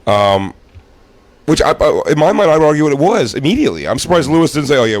 Which in my mind, I'd argue it was immediately. I'm surprised Lewis didn't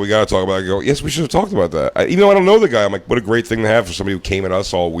say, "Oh yeah, we got to talk about it." I go, "Yes, we should have talked about that." Even though I don't know the guy, I'm like, "What a great thing to have for somebody who came at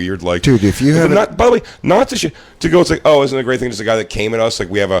us all weird." Like, dude, if you had, by the way, not to go. It's like, oh, isn't it a great thing? Just a guy that came at us. Like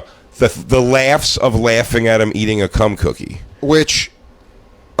we have the laughs of laughing at him eating a cum cookie, which,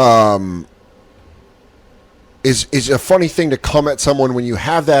 is a funny thing to come at someone when you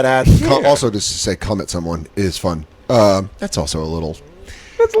have that ad. Also, just to say come at someone is fun. That's also a little.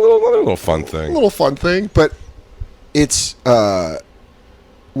 That's another little fun thing. A little fun thing, but it's when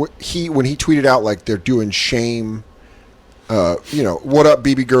he tweeted out like they're doing shame. What up,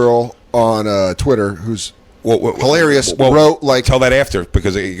 BB girl on Twitter, who's hilarious. Wrote like tell that after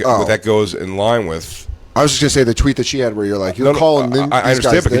because that goes in line with. I was just gonna say the tweet that she had where you're like you're calling them. I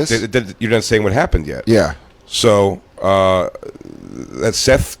understand, but you're not saying what happened yet. Yeah. So that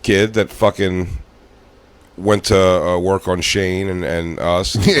Seth kid that fucking went to work on Shane and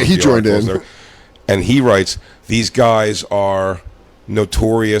us. Yeah, he joined in. There, and he writes, "These guys are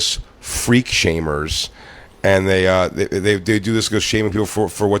notorious freak shamers." And they do this, goes shaming people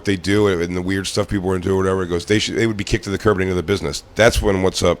for what they do and the weird stuff people are into or whatever. It goes, they would be kicked to the curb into the business. That's when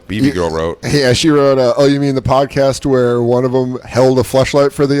What's Up BB Girl wrote. Yeah, she wrote, "Oh, you mean the podcast where one of them held a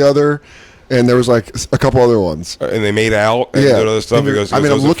fleshlight for the other?" And there was like a couple other ones. And they made out and did other stuff. I'm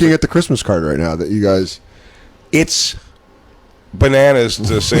looking at the Christmas card right now that you guys... It's bananas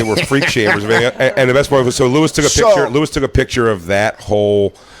to say we're freak shamers. And the best part was, so Lewis took a picture. Lewis took a picture of that whole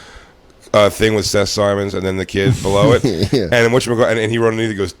thing with Seth Simons and then the kid below it. Yeah. And he wrote underneath,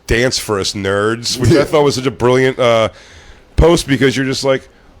 he goes, "Dance for us, nerds," which I thought was such a brilliant post because you're just like,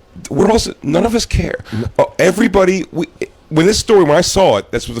 none of us care. Everybody, when I saw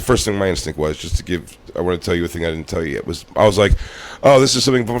it, that's what the first thing my instinct was, I want to tell you a thing I didn't tell you yet. I was like, oh, this is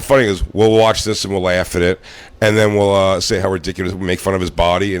something funny. Is we'll watch this and we'll laugh at it, and then we'll say how ridiculous, we'll make fun of his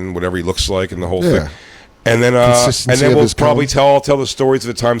body and whatever he looks like and the whole thing. And then we'll probably tell the stories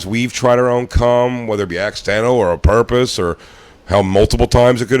of the times we've tried our own cum, whether it be accidental or a purpose, or how multiple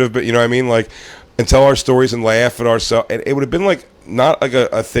times it could have been. You know what I mean? Like, and tell our stories and laugh at ourselves. And it would have been like not like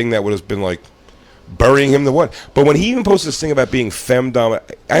a thing that would have been like burying him the one. But when he even posted this thing about being femdom,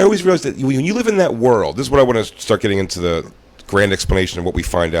 I always realized that when you live in that world, this is what I want to start getting into the grand explanation of what we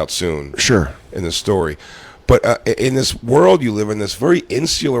find out soon. Sure. In the story. But in this world you live in, this very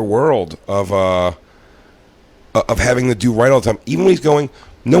insular world of having to do right all the time. Even when he's going,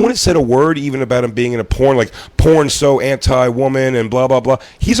 No one has said a word even about him being in a porn, like porn so anti-woman and blah, blah, blah.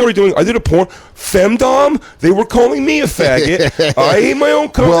 He's already doing, I did a porn, femdom, they were calling me a faggot. I ate my own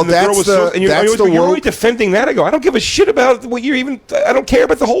cum. Well, and the girl that's was the- and you're, that's the you're only woke- defending that. I go, I don't give a shit about what you're even, I don't care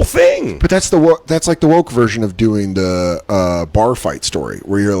about the whole thing. But that's that's like the woke version of doing the bar fight story,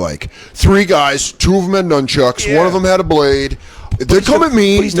 where you're like 3 guys, 2 of them had nunchucks, Yeah. one of them had a blade. They come at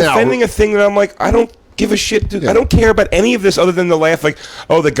me But he's now. defending a thing that I'm like, I don't give a shit. Dude. Yeah. I don't care about any of this other than the laugh. Like,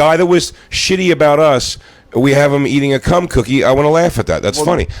 oh, the guy that was shitty about us, we have him eating a cum cookie. I want to laugh at that. That's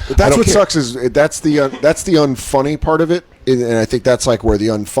funny. But I that's don't what care. sucks is that's the unfunny part of it, and I think that's like where the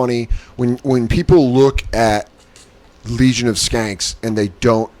unfunny when people look at Legion of Skanks and they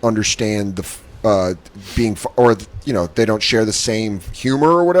don't understand the being or they don't share the same humor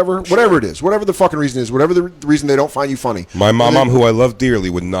or whatever it is, whatever the fucking reason is, whatever the reason they don't find you funny. My mom, who I love dearly,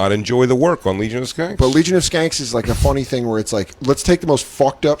 would not enjoy the work on Legion of Skanks. But Legion of Skanks is like a funny thing where it's like, let's take the most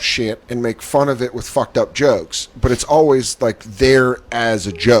fucked up shit and make fun of it with fucked up jokes. But it's always like there as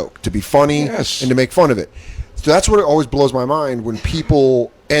a joke to be funny Yes. and to make fun of it. So that's what it always blows my mind when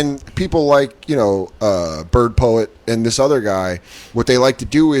people like, Bird Poet and this other guy, what they like to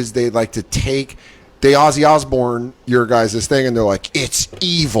do is they like to take they Ozzy Osbourne your guys' thing, and they're like, it's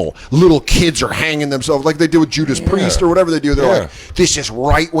evil. Little kids are hanging themselves like they do with Judas Priest or whatever they do. They're like, this is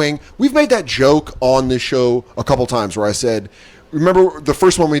right wing. We've made that joke on this show a couple times where I said, remember the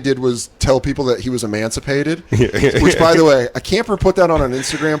first one we did was tell people that he was emancipated, which, by the way, I can't put that on an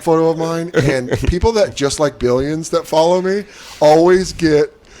Instagram photo of mine, and people that just like Billions that follow me always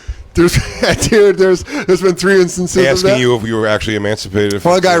get. There's been 3 instances of that. Asking you if you were actually emancipated.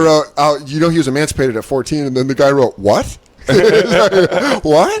 One guy wrote, he was emancipated at 14, and then the guy wrote, what?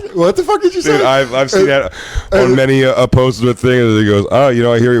 What? What the fuck did you say? Dude, I've seen that on many posts with thing, and he goes, "Oh,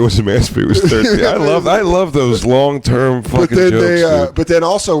 I hear he was emancipated. He was 13." I love those long term fucking jokes. Dude. But then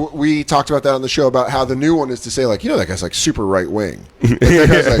also we talked about that on the show about how the new one is to say like, that guy's like super right wing. Like, that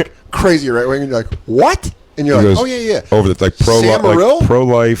guy's like crazy right wing, and you're like, what? And you're He like, goes, oh yeah. Over the like Sam Morril? pro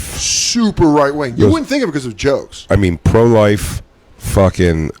life. Super right wing. You Goes- wouldn't think of it because of jokes. I mean, pro life.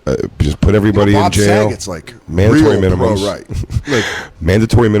 Fucking just put everybody Bob in jail. Saget's like mandatory real minimums. pro-right. Like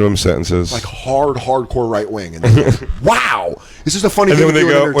mandatory minimum sentences. like hardcore right wing. And they're like, wow, this is a funny and thing then to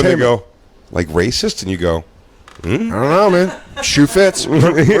do in when they entertainment. go like racist, and you go, I don't know, man. Shoe fits.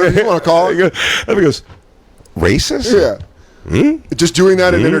 Whatever you want to call it. and he goes, racist? Yeah. Just doing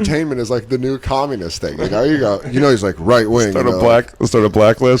that in entertainment is like the new communist thing. Like, there you go. He's like right wing. Start a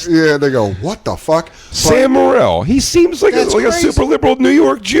blacklist. Yeah, they go, what the fuck? Sam Morril. He seems like a That's crazy. super liberal New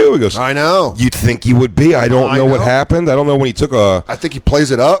York Jew. He goes, I know. you'd think he would be. I don't know what know. happened. I don't know when he took a. I think he plays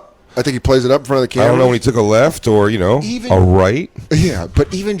it up. I think he plays it up in front of the I camera. don't know when he took a left or Even- a right. Yeah,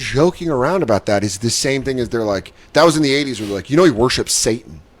 but even joking around about that is the same thing as they're like, that was in the 80s where they're like, he worships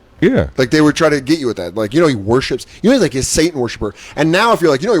Satan. Yeah. Like they would try to get you with that. Like, he worships, he's like a Satan worshiper. And now if you're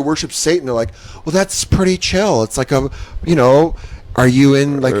like, he worships Satan, they're like, well, that's pretty chill. It's like are you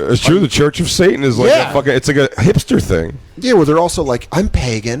in like. It's true. The Church of Satan is like Yeah. a fucking. It's like a hipster thing. Yeah, well, they're also like, I'm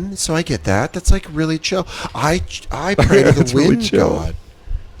pagan, so I get that. That's like really chill. I pray to the That's really wind chill. god.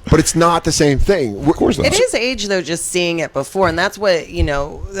 But it's not the same thing. Of course not. It is age though, just seeing it before, and that's what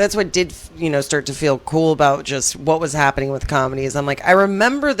did start to feel cool about just what was happening with comedies. I'm like, I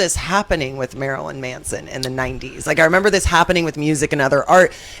remember this happening with Marilyn Manson in the '90s. Like, I remember this happening with music and other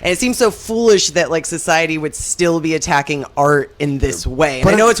art, and it seems so foolish that like society would still be attacking art in this way. And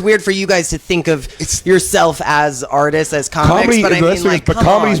But I know it's weird for you guys to think of yourself as artists, as comics, Comedy, but I that's mean, the thing, like,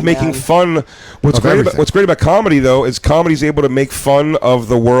 comedy's on, making man. fun. What's everything. great about comedy though is comedy's able to make fun of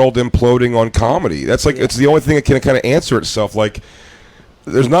the world imploding on comedy. That's like it's the only thing that can kind of answer itself. Like,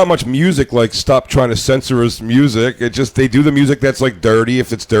 there's not much music. Like, stop trying to censor us music. It just they do the music that's like dirty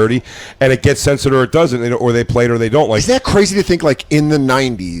if it's dirty, and it gets censored or it doesn't, or they play it or they don't. Like, Isn't that crazy to think like in the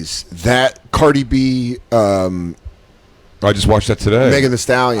 90s that Cardi B, I just watched that today. Megan Thee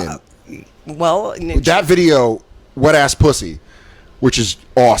Stallion, Well, that video, Wet Ass Pussy, which is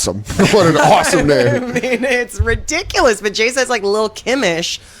awesome. What an awesome I name. mean, it's ridiculous. But Jay says like Lil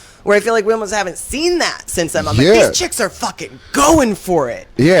Kim-ish, where I feel like we almost haven't seen that since then. I'm Yeah. like, these chicks are fucking going for it.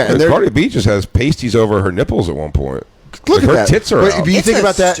 Yeah, and they're, Cardi B just has pasties over her nipples at one point. look Like, at her that. tits are But out. if you think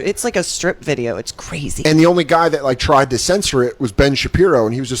about that, It's like a strip video. It's crazy. and the only guy that like tried to censor it was Ben Shapiro,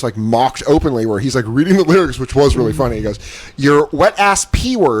 and he was just like mocked openly, where he's like reading the lyrics, which was really funny. He goes, "Your wet ass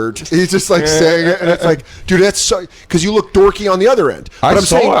p word." He's just like saying it, and it's like, dude, that's so because you look dorky on the other end. But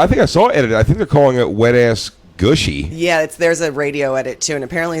I think I saw it edited. I think they're calling it wet ass gushy. Yeah, there's a radio edit too, and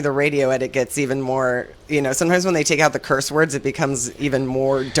apparently the radio edit gets even more. Sometimes when they take out the curse words, it becomes even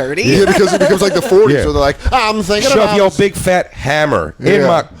more dirty. Yeah, because it becomes like the 40s where they're like, I'm thinking Shove about your big fat hammer in Yeah.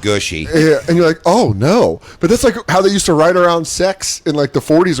 my gushy. Yeah, and you're like, oh no. But that's like how they used to write around sex in like the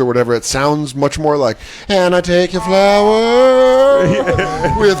 40s or whatever. It sounds much more like, and I take your flower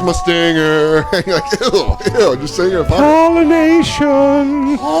with my stinger. And you're like, ew, just saying it.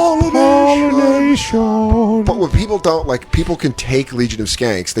 Pollination. But what people don't like, people can take Legion of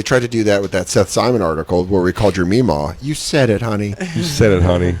Skanks. They tried to do that with that Seth Simon article where we called your Meemaw. You said it, honey. You said it,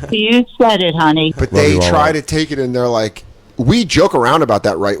 honey. You said it, honey. But Love they you all. try to take it and they're like, we joke around about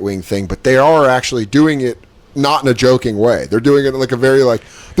that right wing thing, but they are actually doing it not in a joking way. They're doing it in like a very like,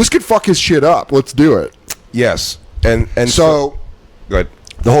 this could fuck his shit up. Let's do it. Yes. And So go ahead.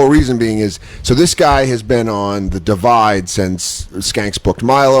 the whole reason being is, so this guy has been on the Divide since Skanks booked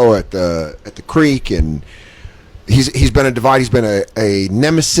Milo at the Creek, and he's been a Divide. He's been a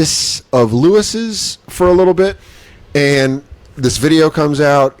nemesis of Lewis's for a little bit, and this video comes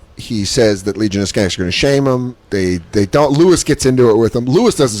out. He says that Legion of Skanks are going to shame him. They don't. Lewis gets into it with him.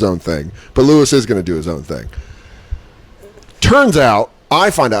 Lewis does his own thing, but Lewis is going to do his own thing. Turns out, I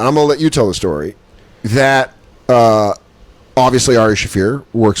find out, and I'm going to let you tell the story, that obviously Ari Shaffir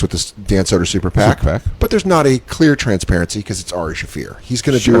works with this Dan Soder Super PAC, but there's not a clear transparency because it's Ari Shaffir. He's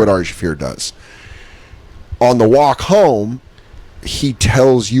going to do what Ari Shaffir does. On the walk home, he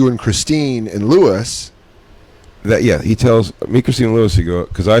tells you and Christine and Lewis That he tells me, Christine and Lewis,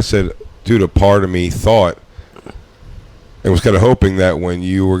 because I said, dude, a part of me thought and was kind of hoping that when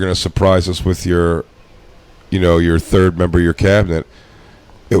you were going to surprise us with your third member of your cabinet,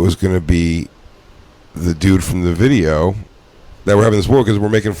 it was going to be the dude from the video that we're having this war because we're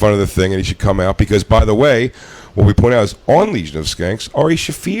making fun of the thing and he should come out. Because, by the way, what we point out is on Legion of Skanks, Ari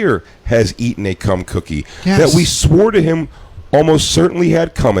Shaffir has eaten a cum cookie that we swore to him almost certainly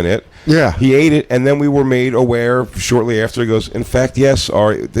had cum in it. Yeah. He ate it, and then we were made aware shortly after. He goes, in fact, yes,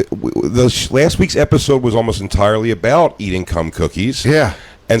 Ari, last week's episode was almost entirely about eating cum cookies. Yeah.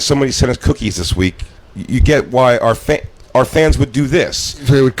 And somebody sent us cookies this week. You get why our fans would do this.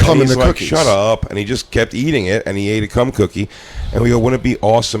 They would cum And in he's the like, cookies. Shut up. And he just kept eating it, and he ate a cum cookie. And we go, wouldn't it be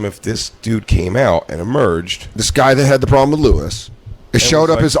awesome if this dude came out and emerged? this guy that had the problem with Lewis, it showed was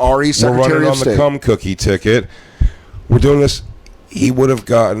up like, as Ari We're Secretary running of on the State. cum cookie ticket. We're doing this. He would have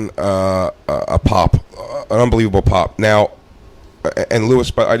gotten a pop, an unbelievable pop. Now, and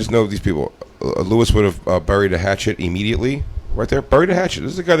Lewis, but I just know these people. Lewis would have buried a hatchet immediately, right there. Buried a hatchet.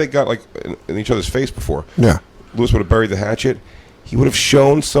 This is the guy that got like in each other's face before. Yeah. Lewis would have buried the hatchet. He would have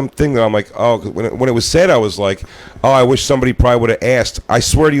shown something that I'm like, oh, 'cause when it was said, I was like, oh, I wish somebody probably would have asked. I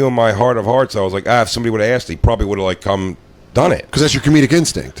swear to you, in my heart of hearts, I was like, if somebody would have asked, he probably would have like come done it. Because that's your comedic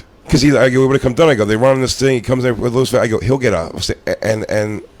instinct. Because he would have come done. I go, they run on this thing. He comes there with Lewis. I go, he'll get up. And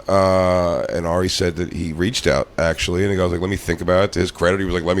Ari said that he reached out actually, and he goes like, let me think about it. To his credit, he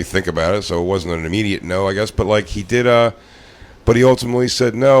was like, let me think about it. So it wasn't an immediate no, I guess, but like he did. But he ultimately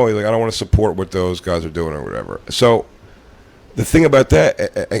said no. He's like, I don't want to support what those guys are doing or whatever. So the thing about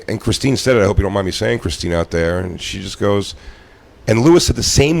that, and Christine said it. I hope you don't mind me saying, Christine out there, and she just goes, and Lewis said the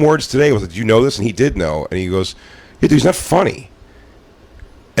same words today. Was like, do you know this? And he did know, and he goes, yeah, dude, he's not funny.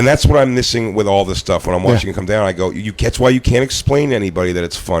 And that's what I'm missing with all this stuff. When I'm watching it come down, I go, you that's why you can't explain to anybody that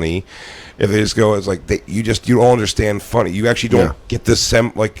it's funny. If they just go, it's like you don't understand funny. You actually don't get the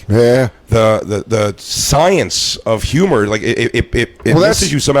the science of humor. Like it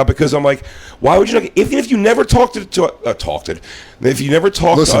misses you somehow because I'm like, why would you not? Even if you never if you never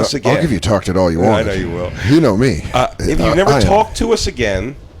talk to us again, I'll give you talked it all you want. I know you will. You know me. If you never talk to us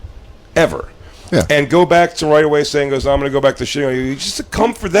again, ever. Yeah. And go back to right away saying, I'm going to go back to shitting on you. Just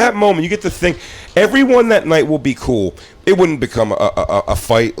come for that moment. You get to think, everyone that night will be cool. It wouldn't become a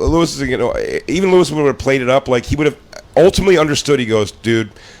fight. Lewis, even Lewis would have played it up. Like, he would have ultimately understood. He goes,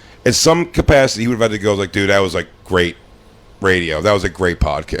 dude, in some capacity, he would have had to go, like, dude, that was, like, great radio. That was a great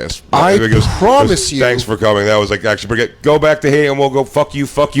podcast. I promise you. Thanks for coming. That was, like, actually, go back to, hey, and we'll go, fuck you,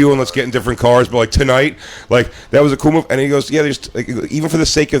 and let's get in different cars. But, like, tonight, like, that was a cool move. And he goes, yeah, there's, like, even for the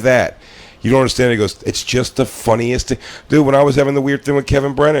sake of that, you don't understand. He goes, it's just the funniest thing. Dude, when I was having the weird thing with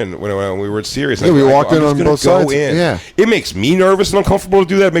Kevin Brennan, when we were at Sirius, we walked in on both sides. Yeah. It makes me nervous and uncomfortable to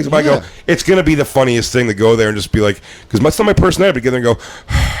do that. It makes me go, it's going to be the funniest thing to go there and just be like, because that's not my personality, to get there and go,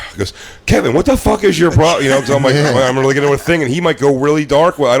 he goes, Kevin, what the fuck is your problem? You know, so I'm like, I'm really going to do a thing, and he might go really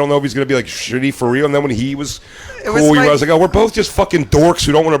dark. Well, I don't know if he's going to be like shitty for real. And then when he was It was cool. my- I was like, oh, we're both just fucking dorks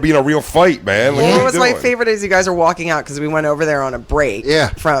who don't want to be in a real fight, man. Like, Well, what what are was you my doing? favorite is you guys are walking out because we went over there on a break Yeah.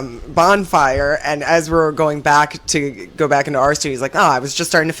 from Bonfire, and as we were going back into our studio, he's like, "Oh, I was just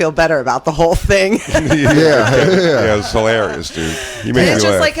starting to feel better about the whole thing." Yeah, it's hilarious, dude. You make me It's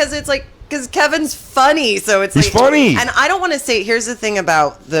just laugh. like because Kevin's funny, so it's He's like funny. And I don't want to say. Here's the thing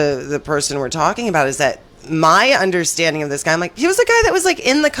about the person we're talking about is that my understanding of this guy, I'm like, he was a guy that was like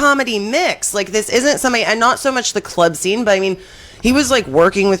in the comedy mix. Like this isn't somebody, and not so much the club scene, but I mean. He was like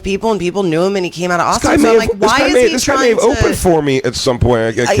working with people, and people knew him, and he came out of This guy Austin. So may I'm have- like, why is he this guy may trying have to? opened for me at some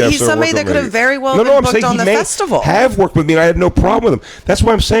point. He's somebody that could have very well been I'm booked saying on he the may festival. Have worked with me, and I had no problem with him. That's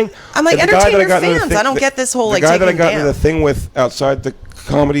why I'm saying. I'm like, the guy entertain that your got into the fans. I don't get this whole, the like, guy that I taking got him into the down. thing with outside the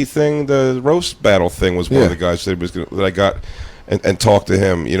comedy thing, the roast battle thing, was one Yeah. of the guys that I got and talked to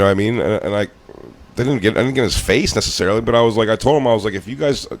him. You know what I mean? And I didn't get in his face necessarily, but I was like, I told him, I was like, if you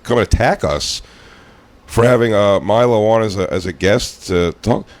guys come and attack us for having Milo on as a guest to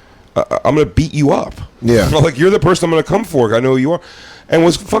talk, I'm gonna beat you up. Yeah. Like, you're the person I'm gonna come for. I know who you are. And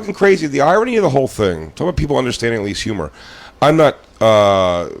what's fucking crazy, the irony of the whole thing, talk about people understanding at least humor. I'm not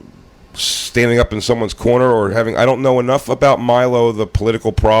standing up in someone's corner or I don't know enough about Milo, the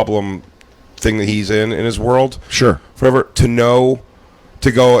political problem thing that he's in his world. Sure. Forever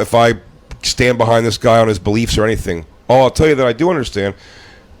to go, if I stand behind this guy on his beliefs or anything. All I'll tell you that I do understand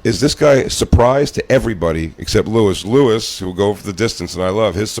is this guy surprised to everybody except Lewis. Lewis, who will go for the distance, and I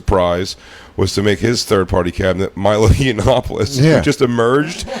love his surprise, was to make his third-party cabinet Milo Yiannopoulos, Yeah. who just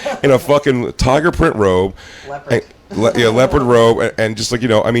emerged in a fucking tiger print robe. Leopard. Leopard robe, and just like,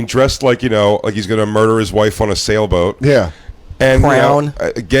 dressed like, like he's going to murder his wife on a sailboat. Yeah. And Crown.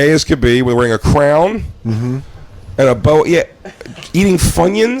 Gay as could be, wearing a crown and a bow. Yeah, eating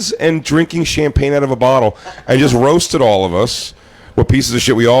Funyuns and drinking champagne out of a bottle, and just roasted all of us. What pieces of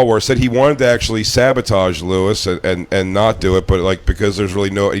shit we all were. Said he wanted to actually sabotage Lewis and not do it, but like, because there's really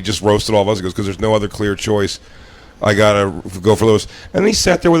he just roasted all of us. He goes, because there's no other clear choice. I gotta go for Lewis. And then he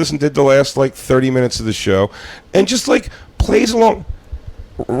sat there with us and did the last like 30 minutes of the show, and just like plays along,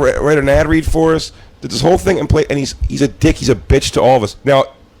 read an ad read for us, did this whole thing and play. And he's a dick. He's a bitch to all of us. Now,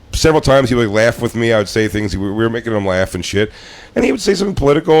 several times he would like laugh with me. I would say things. We were making him laugh and shit, and he would say something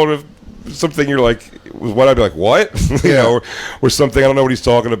political and something you're like, what? I'd be like, what? Or something I don't know what he's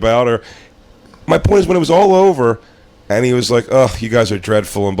talking about. Or my point is, when it was all over, and he was like, oh, you guys are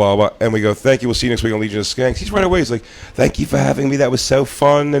dreadful and blah blah, and we go, thank you, we'll see you next week on Legion of Skanks. He's right away. He's like, thank you for having me. That was so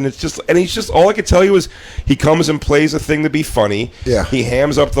fun. And he's just all I could tell you is he comes and plays a thing to be funny. Yeah. He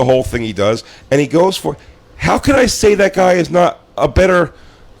hams up the whole thing he does, and he goes for. How can I say that guy is not a better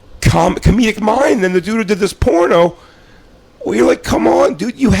comedic mind than the dude who did this porno? Well, you're like, come on,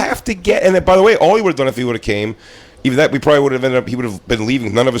 dude, you have to get. And then, by the way, all he would have done if he would have came, even that, we probably would have ended up, he would have been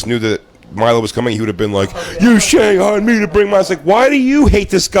leaving. None of us knew that Milo was coming. He would have been like, you shanghaied me to bring my. It's like, why do you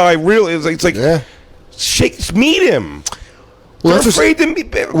hate this guy? Really? It's like Yeah. meet him. Well, You're that's afraid to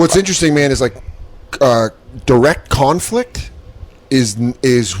meet. What's interesting, man, is like direct conflict is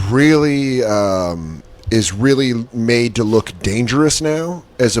really made to look dangerous now,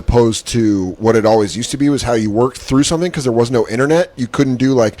 as opposed to what it always used to be, was how you worked through something, because there was no internet. You couldn't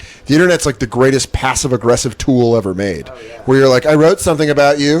do the internet's like the greatest passive aggressive tool ever made. Where you're like, I wrote something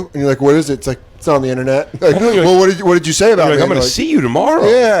about you, and you're like, what is it? It's like, it's on the internet. Like, well, what did you say about You're me? like, I'm And going to see you tomorrow.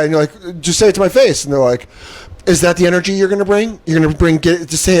 Yeah, and you're like, just say it to my face, and they're like, is that the energy you're going to bring? You're going to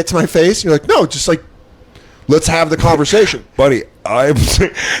just say it to my face? And you're like, no, just like, let's have the conversation. Buddy,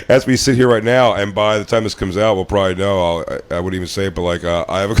 as we sit here right now, and by the time this comes out, we'll probably know. I wouldn't even say it, but like,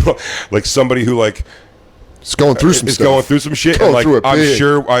 I have like somebody who like It's going through some is stuff. going through some shit, Going and like through it I'm big.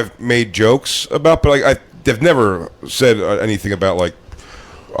 sure I've made jokes about, but like I've never said anything about like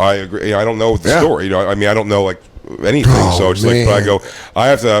I agree. I don't know the Yeah. story. I mean, I don't know like anything. Oh, so it's like, but I man. go, I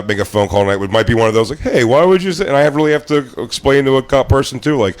have to make a phone call tonight. It might be one of those like, hey, why would you say? And I really have to explain to a cop person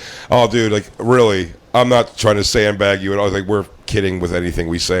too, like, oh, dude, like really. I'm not trying to sandbag you, and I was like, we're kidding with anything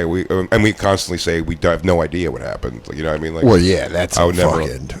we say. We constantly say we have no idea what happened. Like, you know what I mean? Like, Well, yeah, that's I would never.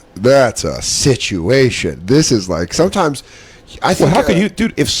 that's a situation. This is like, sometimes I think. Well, how could you,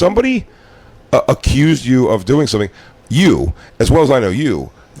 dude? If somebody accused you of doing something, you, as well as I know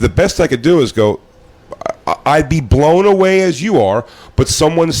you, the best I could do is go, I'd be blown away as you are, but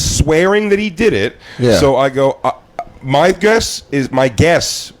someone's swearing that he did it. Yeah. So I go, my guess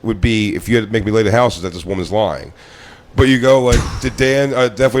would be, if you had to make me lay the house, is that this woman's lying. But you go like, did Dan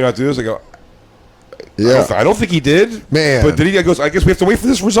definitely not do this? I go, Yeah. I don't think he did, Man. But did he? I goes, I guess we have to wait for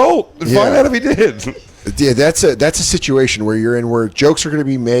this result and find Yeah. out if he did. Yeah, that's a situation where you're in, where jokes are going to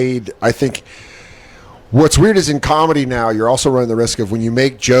be made. I think what's weird is in comedy now, you're also running the risk of, when you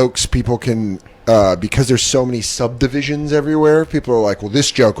make jokes, people can because there's so many subdivisions everywhere, people are like, well,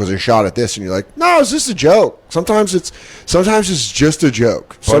 this joke was a shot at this, and you're like, no, it's just a joke. Sometimes it's just a joke.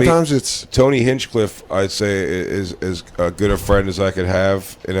 Buddy, Sometimes it's Tony Hinchcliffe, I'd say, is as good a friend as I could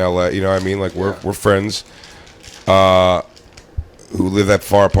have in LA. You know what I mean? Like we're friends who live that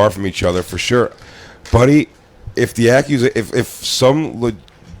far apart from each other for sure. Buddy, if some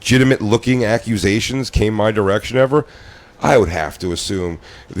legitimate looking accusations came my direction ever, I would have to assume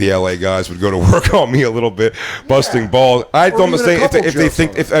the LA guys would go to work on me a little bit, busting balls. I don't say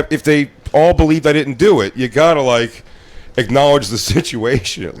if they all believed I didn't do it, you gotta like acknowledge the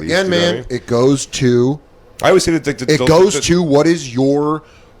situation at least. again, you know man. what I mean? It goes to I always say that it goes to what is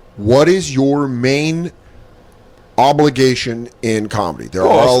your main obligation in comedy. There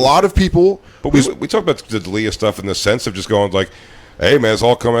are a lot of people. But we talk about the D'Elia stuff in the sense of just going like, hey man, it's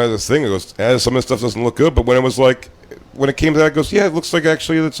all coming out of this thing. It goes, some of the stuff doesn't look good. But when it came to that, it goes, yeah, it looks like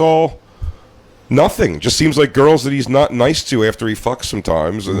actually it's all nothing. Just seems like girls that he's not nice to after he fucks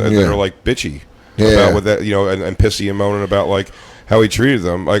sometimes, and they're like bitchy about with that, and pissy and moaning about like how he treated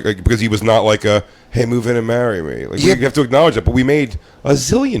them, like because he was not like a hey, move in and marry me. Like you have to acknowledge that. But we made a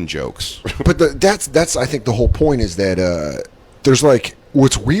zillion jokes. But that's I think the whole point is that there's like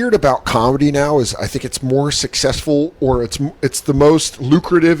what's weird about comedy now is I think it's more successful, or it's the most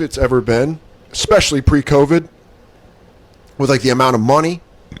lucrative it's ever been, especially pre-COVID, with like the amount of money,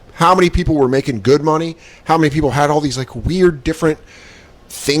 how many people were making good money, how many people had all these like weird different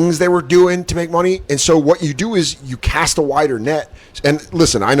things they were doing to make money. And so what you do is you cast a wider net. And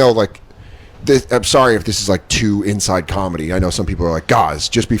listen, I know like I'm sorry if this is like too inside comedy. I know some people are like, guys,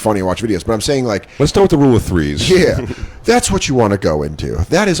 just be funny and watch videos. But I'm saying like, let's start with the rule of threes. Yeah, that's what you want to go into.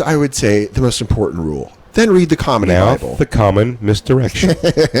 That is, I would say, the most important rule. Then read the Comedy Bible. The common misdirection.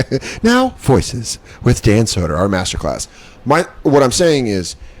 Now, Voices with Dan Soder, our masterclass. What I'm saying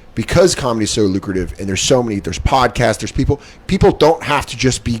is, because comedy is so lucrative and there's podcasts, there's people don't have to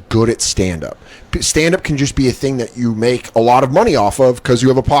just be good at stand-up. Stand-up can just be a thing that you make a lot of money off of because you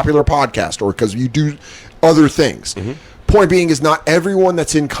have a popular podcast or because you do other things. Mm-hmm. Point being is not everyone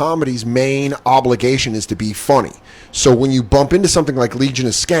that's in comedy's main obligation is to be funny. So when you bump into something like Legion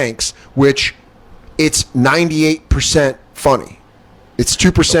of Skanks, which it's 98% funny, it's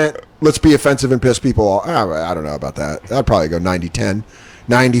 2%, let's be offensive and piss people off. I don't know about that. I'd probably go 90-10.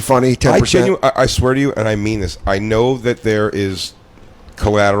 90 funny, 10%. I swear to you, and I mean this, I know that there is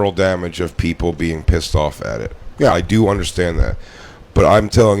collateral damage of people being pissed off at it. Yeah. I do understand that. But I'm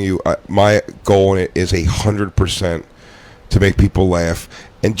telling you, my goal in it is 100% to make people laugh.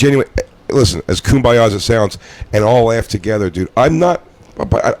 And genuine, listen, as kumbaya as it sounds, and all laugh together, dude, I'm not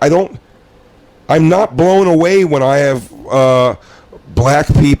blown away when I have black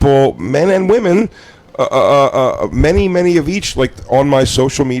people, men and women, many of each, like on my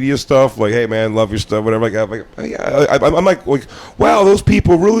social media stuff, like, hey man, love your stuff, whatever. I'm like, wow, those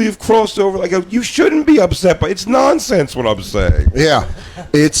people really have crossed over. Like, you shouldn't be upset, but it's nonsense what I'm saying. Yeah,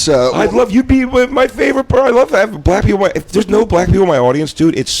 it's. I'd love you be my favorite part. I love to have black people. If there's no black people in my audience,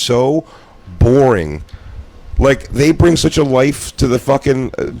 dude, it's so boring. Like, they bring such a life to the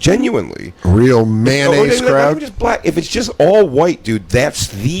fucking genuinely real mayonnaise crowd. Just black. If it's just all white, dude, that's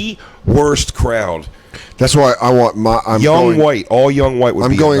the worst crowd. That's why I want all young white would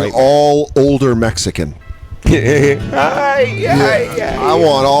be. I'm going all older Mexican. I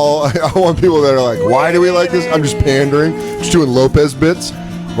want people that are like, why do we like this? I'm just pandering, just doing Lopez bits.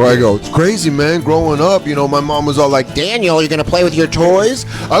 Where I go, it's crazy, man. Growing up, my mom was all like, Daniel, you're going to play with your toys?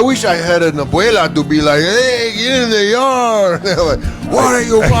 I wish I had an abuela to be like, hey, get in the yard. They're like, what are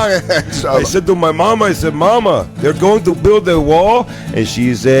you buying? I said to my mama, Mama, they're going to build a wall. And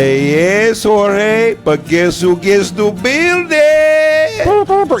she said, yes, Jorge, but guess who gets to build it?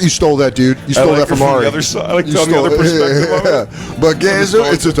 You stole that, dude. You stole that from Ari. The other side. I like the other perspective of it. But guess who?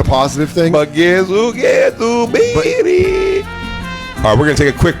 It's just a positive thing. But guess who gets to build it? All right, we're going to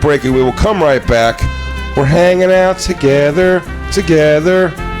take a quick break, and we will come right back. We're hanging out together. It's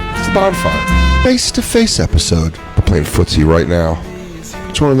the bonfire. Face-to-face episode. We're playing footsie right now.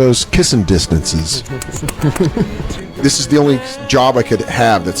 It's one of those kissing distances. This is the only job I could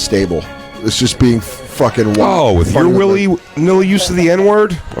have that's stable. It's just being fucking wild. Oh, with your nilly use of the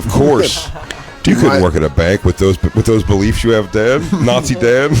N-word? Of course. You couldn't work at a bank with those beliefs you have, Dan. Nazi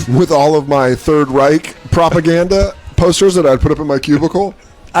Dan. With all of my Third Reich propaganda posters that I'd put up in my cubicle.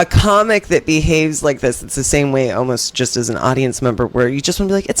 A comic that behaves like this, it's the same way almost just as an audience member, where you just want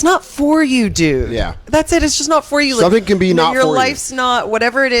to be like, it's not for you, dude. Yeah. That's it. It's just not for you. Something can be not for you. Your life's not,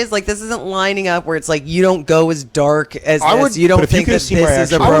 whatever it is, like, this isn't lining up where it's like, you don't go as dark as this. You don't think that this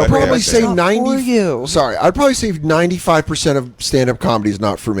is appropriate. I would probably say I'd probably say 95% of stand-up comedy is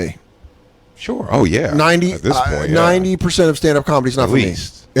not for me. Sure. Oh yeah. 90 at this point. Yeah. 90% of stand-up comedy is not At for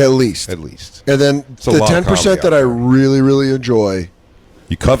least. me. At least. At least. And then It's a the lot of 10% comedy that out I there. really, really enjoy,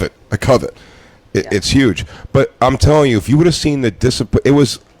 You covet. I covet. It's huge. But I'm telling you, if you would have seen the discipline, it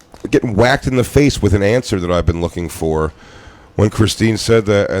was getting whacked in the face with an answer that I've been looking for when Christine said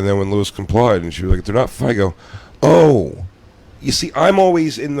that, and then when Lewis complied, and she was like, "They're not." I go, "Oh, you see, I'm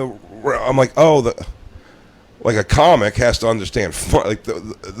always in the. I'm like, oh, like a comic has to understand like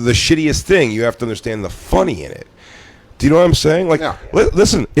the shittiest thing. You have to understand the funny in it. Do you know what I'm saying? Like, Yeah.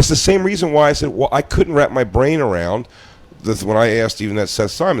 listen, it's the same reason why I said, well, I couldn't wrap my brain around this when I asked even that Seth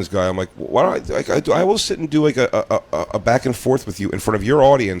Simons guy. I'm like, why don't I will sit and do like a back and forth with you in front of your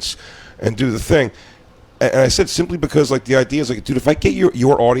audience and do the thing. And I said simply because like the idea is like, dude, if I get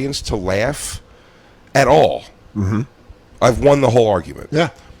your audience to laugh at all, I've won the whole argument. Yeah.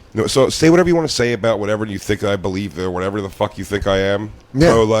 No, so say whatever you want to say about whatever you think I believe or whatever the fuck you think I am.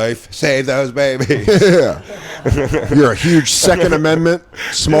 Yeah. Pro-life. Save those babies. Yeah. You're a huge Second Amendment,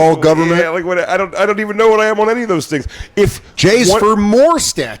 small government. Yeah, like what, I don't even know what I am on any of those things. If Jay's one- for more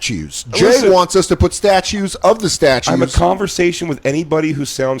statues. Jay Listen. wants us to put statues of the statues. I'm a conversation with anybody who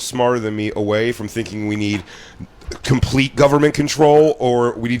sounds smarter than me away from thinking we need complete government control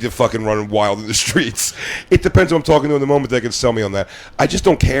or we need to fucking run wild in the streets. It depends who I'm talking to in the moment. They can sell me on that. I just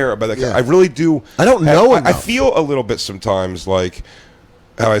don't care about that. Yeah. I really do. I don't know I enough. feel a little bit sometimes like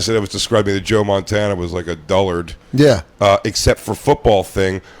how I said I was describing that Joe Montana was like a dullard. Yeah. Except for football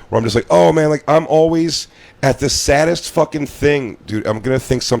thing where I'm just like, oh man, like I'm always at the saddest fucking thing, dude. I'm gonna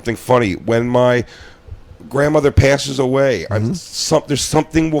think something funny when my grandmother passes away. There's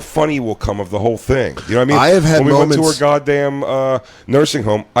something funny will come of the whole thing. You know what I mean? I have had when we went moments- to her goddamn nursing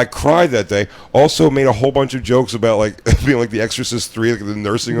home, I cried that day. Also made a whole bunch of jokes about like being like the Exorcist 3, like the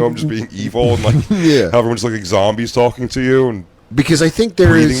nursing home just being evil and like Yeah. how everyone's like zombies talking to you and Because I think there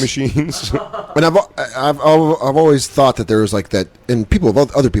breathing is, machines. and I've always thought that there was like that, and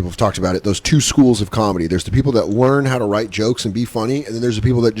other people have talked about it. Those two schools of comedy. There's the people that learn how to write jokes and be funny, and then there's the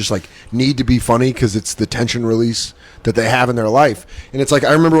people that just like need to be funny because it's the tension release that they have in their life. And it's like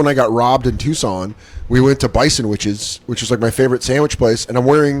I remember when I got robbed in Tucson, we went to Bison Witches, which was like my favorite sandwich place, and I'm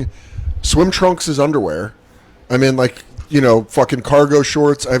wearing swim trunks as underwear. I'm in like fucking cargo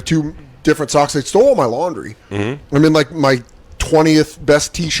shorts. I have two different socks. They stole all my laundry. Mm-hmm. I'm in like my 20th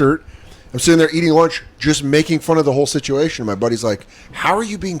best t-shirt. I'm sitting there eating lunch, just making fun of the whole situation. My buddy's like, how are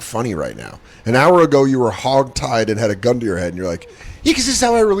you being funny right now? An hour ago, you were hog-tied and had a gun to your head. And you're like, yeah, because this is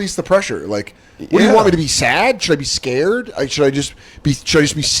how I release the pressure. Like, what do you Yeah. want me to be sad? Should I be scared? Should I just be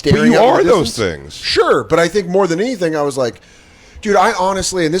staring But you out are the those distance? things. Sure, but I think more than anything, I was like, dude, I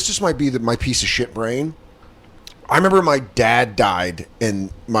honestly, and this just might be my piece of shit brain, I remember my dad died,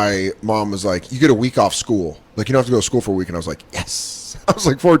 and my mom was like, you get a week off school. Like, you don't have to go to school for a week. And I was like, yes. I was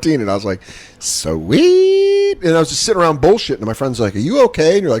like 14, and I was like, sweet. And I was just sitting around bullshitting, and my friend's like, are you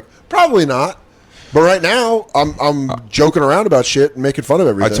okay? And you're like, probably not. But right now, I'm joking around about shit and making fun of I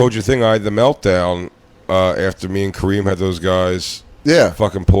everything. told you the thing. I had the meltdown after me and Kareem had those guys Yeah.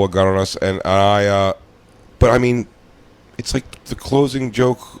 fucking pull a gun on us, and but I mean, it's like the closing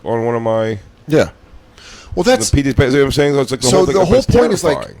joke on one of my Yeah. Well, the that's... PD's. You know what I'm saying? It's like the So whole thing. the whole it's point is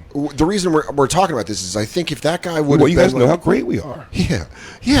like, terrifying. the reason we're talking about this is I think if that guy would Well, have you guys been know like- how great we are. Yeah.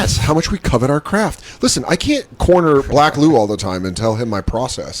 Yes. How much we covet our craft. Listen, I can't corner Black Lou all the time and tell him my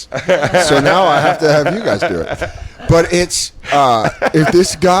process. So now I have to have you guys do it. But it's if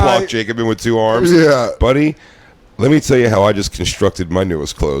this guy, Block Jacob in with two arms. Yeah. buddy. Let me tell you how I just constructed my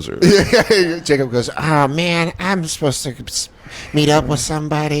newest closer. Jacob goes, Oh man, I'm supposed to meet up with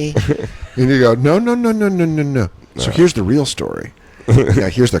somebody. and you go, no. So here's the real story. Now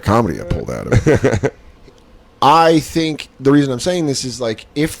here's the comedy I pulled out of it. I think the reason I'm saying this is like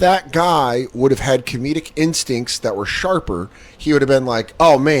if that guy would have had comedic instincts that were sharper, he would have been like,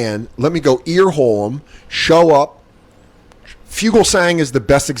 oh man, let me go earhole him, show up. Fugelsang is the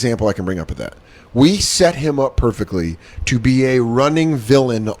best example I can bring up of that. We set him up perfectly to be a running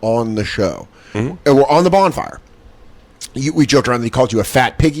villain on the show. And we're on the bonfire. We joked around that he called you a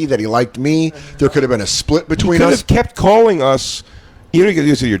fat piggy, that he liked me. There could have been a split He between could us. have kept calling us. You know,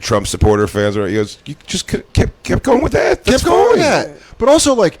 you to your Trump supporter fans, or he goes, you just kept going with that. That's Kept going with fine. that. But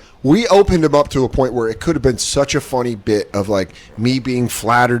also, like, we opened him up to a point where it could have been such a funny bit of, like, me being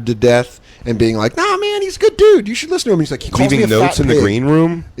flattered to death and being like, nah, man, he's a good dude. You should listen to him. He's like, he calls Leaving me a notes fat in the pig. green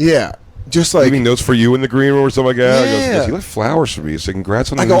room. Yeah. Just like, Leaving notes for you in the green room or something like that. Yeah. He goes, he left flowers for me. So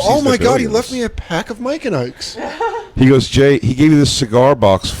congrats on the I new go, season oh of my God, he Billions." left me a pack of Mike and Ike's. He goes, Jay, he gave you this cigar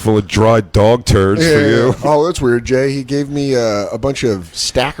box full of dried dog turds for you. Oh, that's weird, Jay. He gave me a bunch of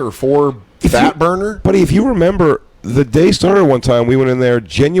Stacker 4 fat burner. Buddy, if you remember, the day started one time. We went in there.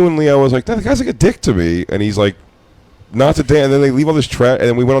 Genuinely, I was like, that guy's like a dick to me. And he's like, not today. And then they leave all this trash. And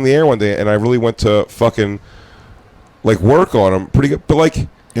then we went on the air one day, and I really went to fucking like work on him pretty good. But like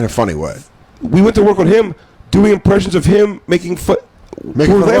in a funny way. we went to work on him doing impressions of him making fun.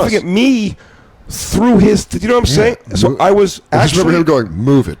 Making Were fun of laughing us. at me through his. You know what I'm saying? So I was I just remember actually. him going,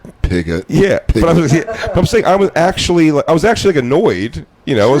 "Move it, piglet." Yeah, but I'm saying I was actually like annoyed,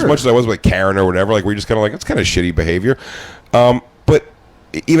 you know, as Sure. much as I was like Karen or whatever. Like we just kind of like it's kind of shitty behavior, but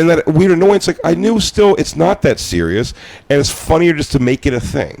even that weird annoyance, like I knew still it's not that serious, and it's funnier just to make it a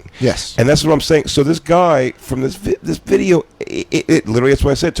thing. Yes. And that's what I'm saying. So this guy from this video, it literally that's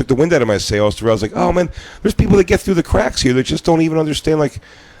what I said. Took the wind out of my sails. To where I was like, oh man, there's people that get through the cracks here that just don't even understand like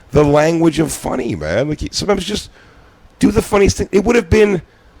the language of funny, man. Like sometimes just do the funniest thing. It would have been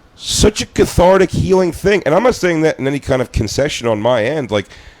such a cathartic, healing thing. And I'm not saying that in any kind of concession on my end. Like,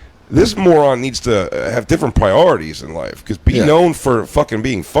 this moron needs to have different priorities in life. Because be known for fucking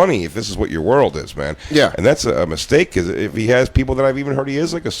being funny if this is what your world is, man. Yeah. And that's a mistake. Because if he has people that I've even heard he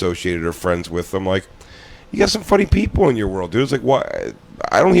is, like, associated or friends with, I'm like, you got some funny people in your world, dude. It's like, why?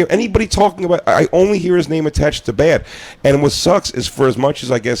 I don't hear anybody talking about. I only hear his name attached to bad. And what sucks is, for as much as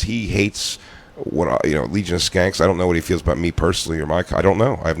I guess he hates Legion of Skanks, I don't know what he feels about me personally or my. I don't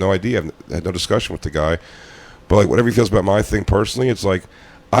know. I have no idea. I've had no discussion with the guy. But like, whatever he feels about my thing personally, it's like,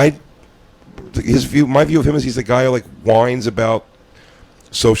 my view of him is he's the guy who like whines about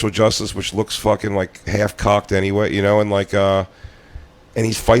social justice, which looks fucking like half cocked anyway, you know, and like, and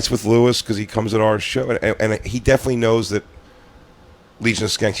he fights with Lewis because he comes at our show, and he definitely knows that Legion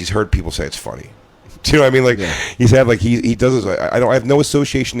of Skanks. He's heard people say it's funny. Do you know what I mean? Like he's had like he does this. I have no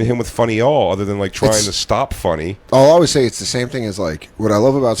association to him with funny at all, other than like trying to stop funny. I'll always say it's the same thing as like what I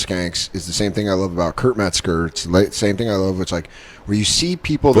love about Skanks is the same thing I love about Kurt Metzger. It's the same thing I love. It's like where you see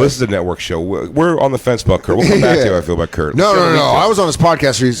people. Well, this is a network show. We're on the fence about Kurt. We'll come back to how I feel about Kurt. No. I was on his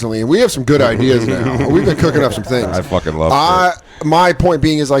podcast recently, and we have some good ideas now. We've been cooking up some things. I fucking love Kurt. My point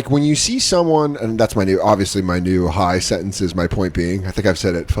being is like when you see someone, and that's my new high sentence is my point being. I think I've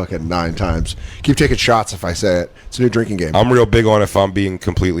said it fucking 9 times. Keep taking shots if I say it. It's a new drinking game. I'm real big on if I'm being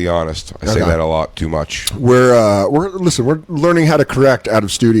completely honest. I say Okay. that a lot too much. We're learning how to correct out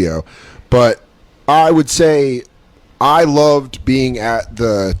of studio, but I would say I loved being at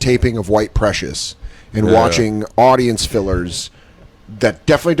the taping of White Precious and watching audience fillers that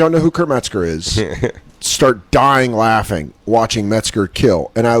definitely don't know who Kurt Metzger is start dying laughing watching Metzger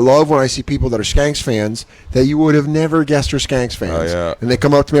kill. And I love when I see people that are Skanks fans that you would have never guessed are Skanks fans. And they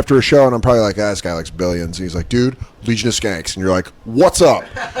come up to me after a show and I'm probably like, this guy likes Billions. And he's like, dude, Legion of Skanks. And you're like, what's up?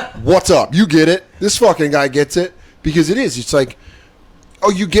 What's up? You get it. This fucking guy gets it. Because it is. It's like,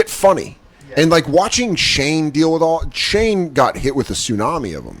 oh, you get funny. And like watching Shane deal with Shane got hit with a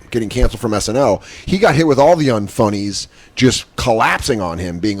tsunami of them getting canceled from SNL. He got hit with all the unfunnies just collapsing on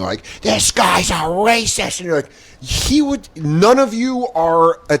him, being like, "This guy's a racist," and you're like, none of you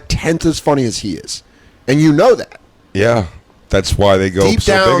are a tenth as funny as he is, and you know that. Yeah, that's why they go Deep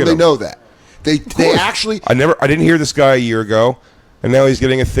so down, big at they him. know that. They actually. I didn't hear this guy a year ago, and now he's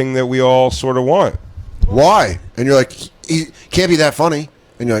getting a thing that we all sort of want. Why? And you're like, he can't be that funny,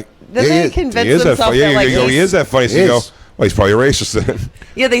 and you're like. Then Yeah, they he is. convince He is that themselves funny. that, Yeah, like, he is that funny. So you go, well, he's probably a racist then.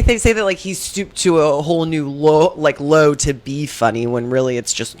 yeah, they say that like he stooped to a whole new low to be funny when really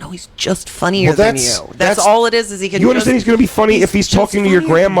it's just he's just funnier Well, than that's- you. that's- That's all it is he can. You understand he's going to be funny if he's just talking to your funnier than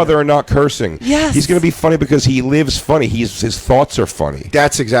grandmother and not cursing. Yes. He's going to be funny because he lives funny. His thoughts are funny.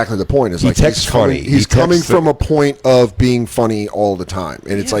 That's exactly the point. Is He like texts funny. He's He coming texts from a point of being funny all the time,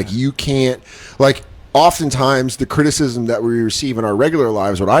 and it's like you can't like. Oftentimes, the criticism that we receive in our regular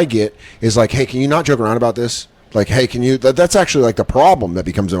lives, what I get is like, "Hey, can you not joke around about this?" Like, "Hey, can you?" That's actually like the problem that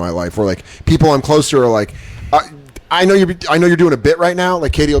becomes in my life, where like people I'm close to are like, I know you're doing a bit right now.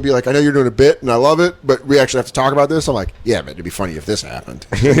 Like Katie will be like, I know you're doing a bit, and I love it, but we actually have to talk about this. I'm like, yeah, man, it'd be funny if this happened.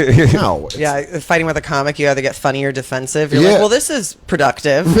 No, fighting with a comic, you either get funny or defensive. You're Yeah. like, well, this is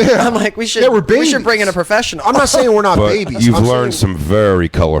productive. Yeah. I'm like, we should we're babies. bring in a professional. I'm not saying we're not But babies. you've I'm learned saying- some very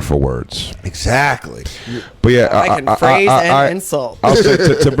colorful words. Exactly. But yeah, I can phrase and insult. I'll say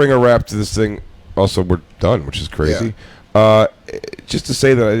to bring a wrap to this thing. Also, we're done, which is crazy. Just to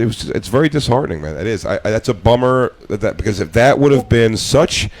say that it's very disheartening, man. It is. That's a bummer because if that would have been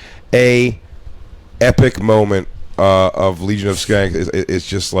such a epic moment of Legion of Skanks, it's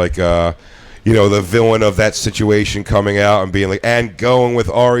just like the villain of that situation coming out and being like and going with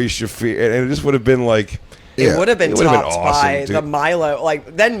Ari Shaffir, and it just would have been like. It would have been It would have been topped awesome, by dude. the Milo.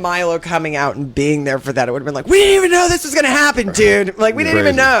 Like then Milo coming out and being there for that. It would have been like, we didn't even know this was gonna happen, dude. Like we didn't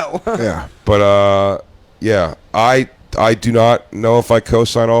even Crazy. know. Yeah. But yeah, I do not know if I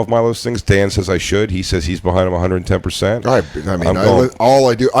co-sign all of Milo's things. Dan says I should. He says he's behind him 110%. I mean, all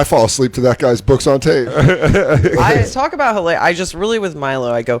I do, I fall asleep to that guy's books on tape. I talk about hilarious. I just really with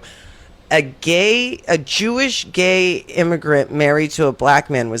Milo. I go, a Jewish gay immigrant married to a black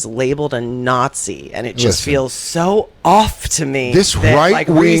man was labeled a Nazi, and it just Listen. feels so off to me. This that, like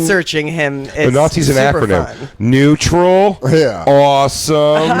right-wing- researching him. The Nazi's an super acronym. fun. Neutral. Yeah.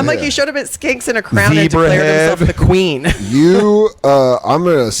 Awesome. I'm like, he showed up at Skinks in a crown and Zebra declared head. himself the queen. I'm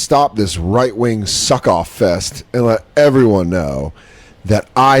going to stop this right-wing suck-off fest and let everyone know that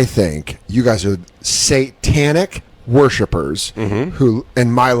I think you guys are satanic worshippers who,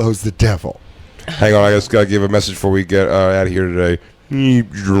 and Milo's the devil. Hang on, I just gotta give a message before we get out of here today.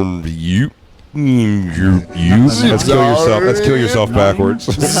 You. Let's kill yourself. Let's kill yourself backwards.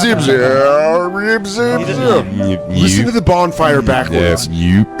 Zip, zip, zip, zip, zip. Listen to the bonfire backwards.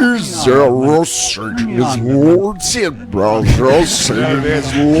 You. Is there a real surgeon? Is Lord Sid Brown, real surgeon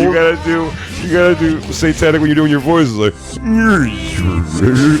is You Lord. gotta do satanic when you're doing your voices like.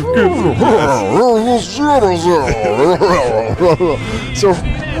 So,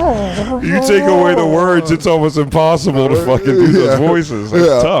 You take away the words, it's almost impossible to fucking do Yeah. those voices. It's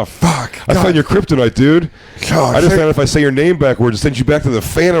Yeah. tough. Fuck. I found your kryptonite, dude. God, I just found if I say your name backwards, it sends you back to the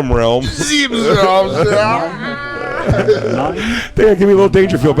Phantom realm. zip, zip, zip. Dan, give me a little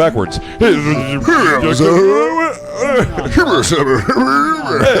Dangerfield backwards. Hey, how did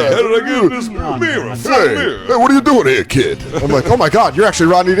I get this mirror? Hey, what are you doing here, kid? I'm like, oh my God, you're actually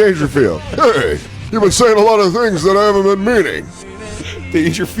Rodney Dangerfield. Hey, you've been saying a lot of things that I haven't been meaning.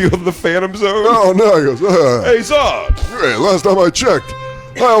 Dangerfield in the Phantom Zone? Oh no, he goes, Hey, Zod! hey, last time I checked,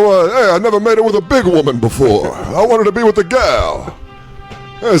 I never made it with a big woman before. I wanted to be with the gal.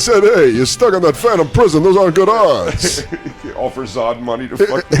 I said, hey, you're stuck in that Phantom prison. Those aren't good odds. Offer Zod money to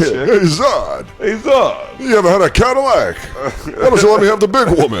fuck the Hey, chick. Zod, Hey, Zod! you ever had a Cadillac? Why don't you let me have the big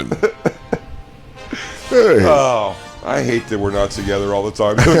woman? Hey, Oh, I hate that we're not together all the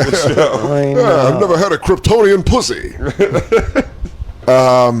time doing this show. yeah, I've never had a Kryptonian pussy.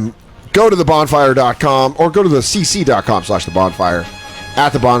 Go to thebonfire.com or go to the cc.com/thebonfire,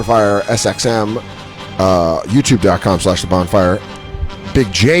 at the bonfire SXM, youtube.com/thebonfire,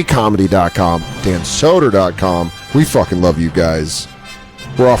 bigjcomedy.com, dansoder.com. We fucking love you guys.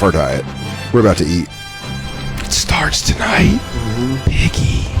 We're off our diet. We're about to eat. It starts tonight.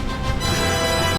 Piggy.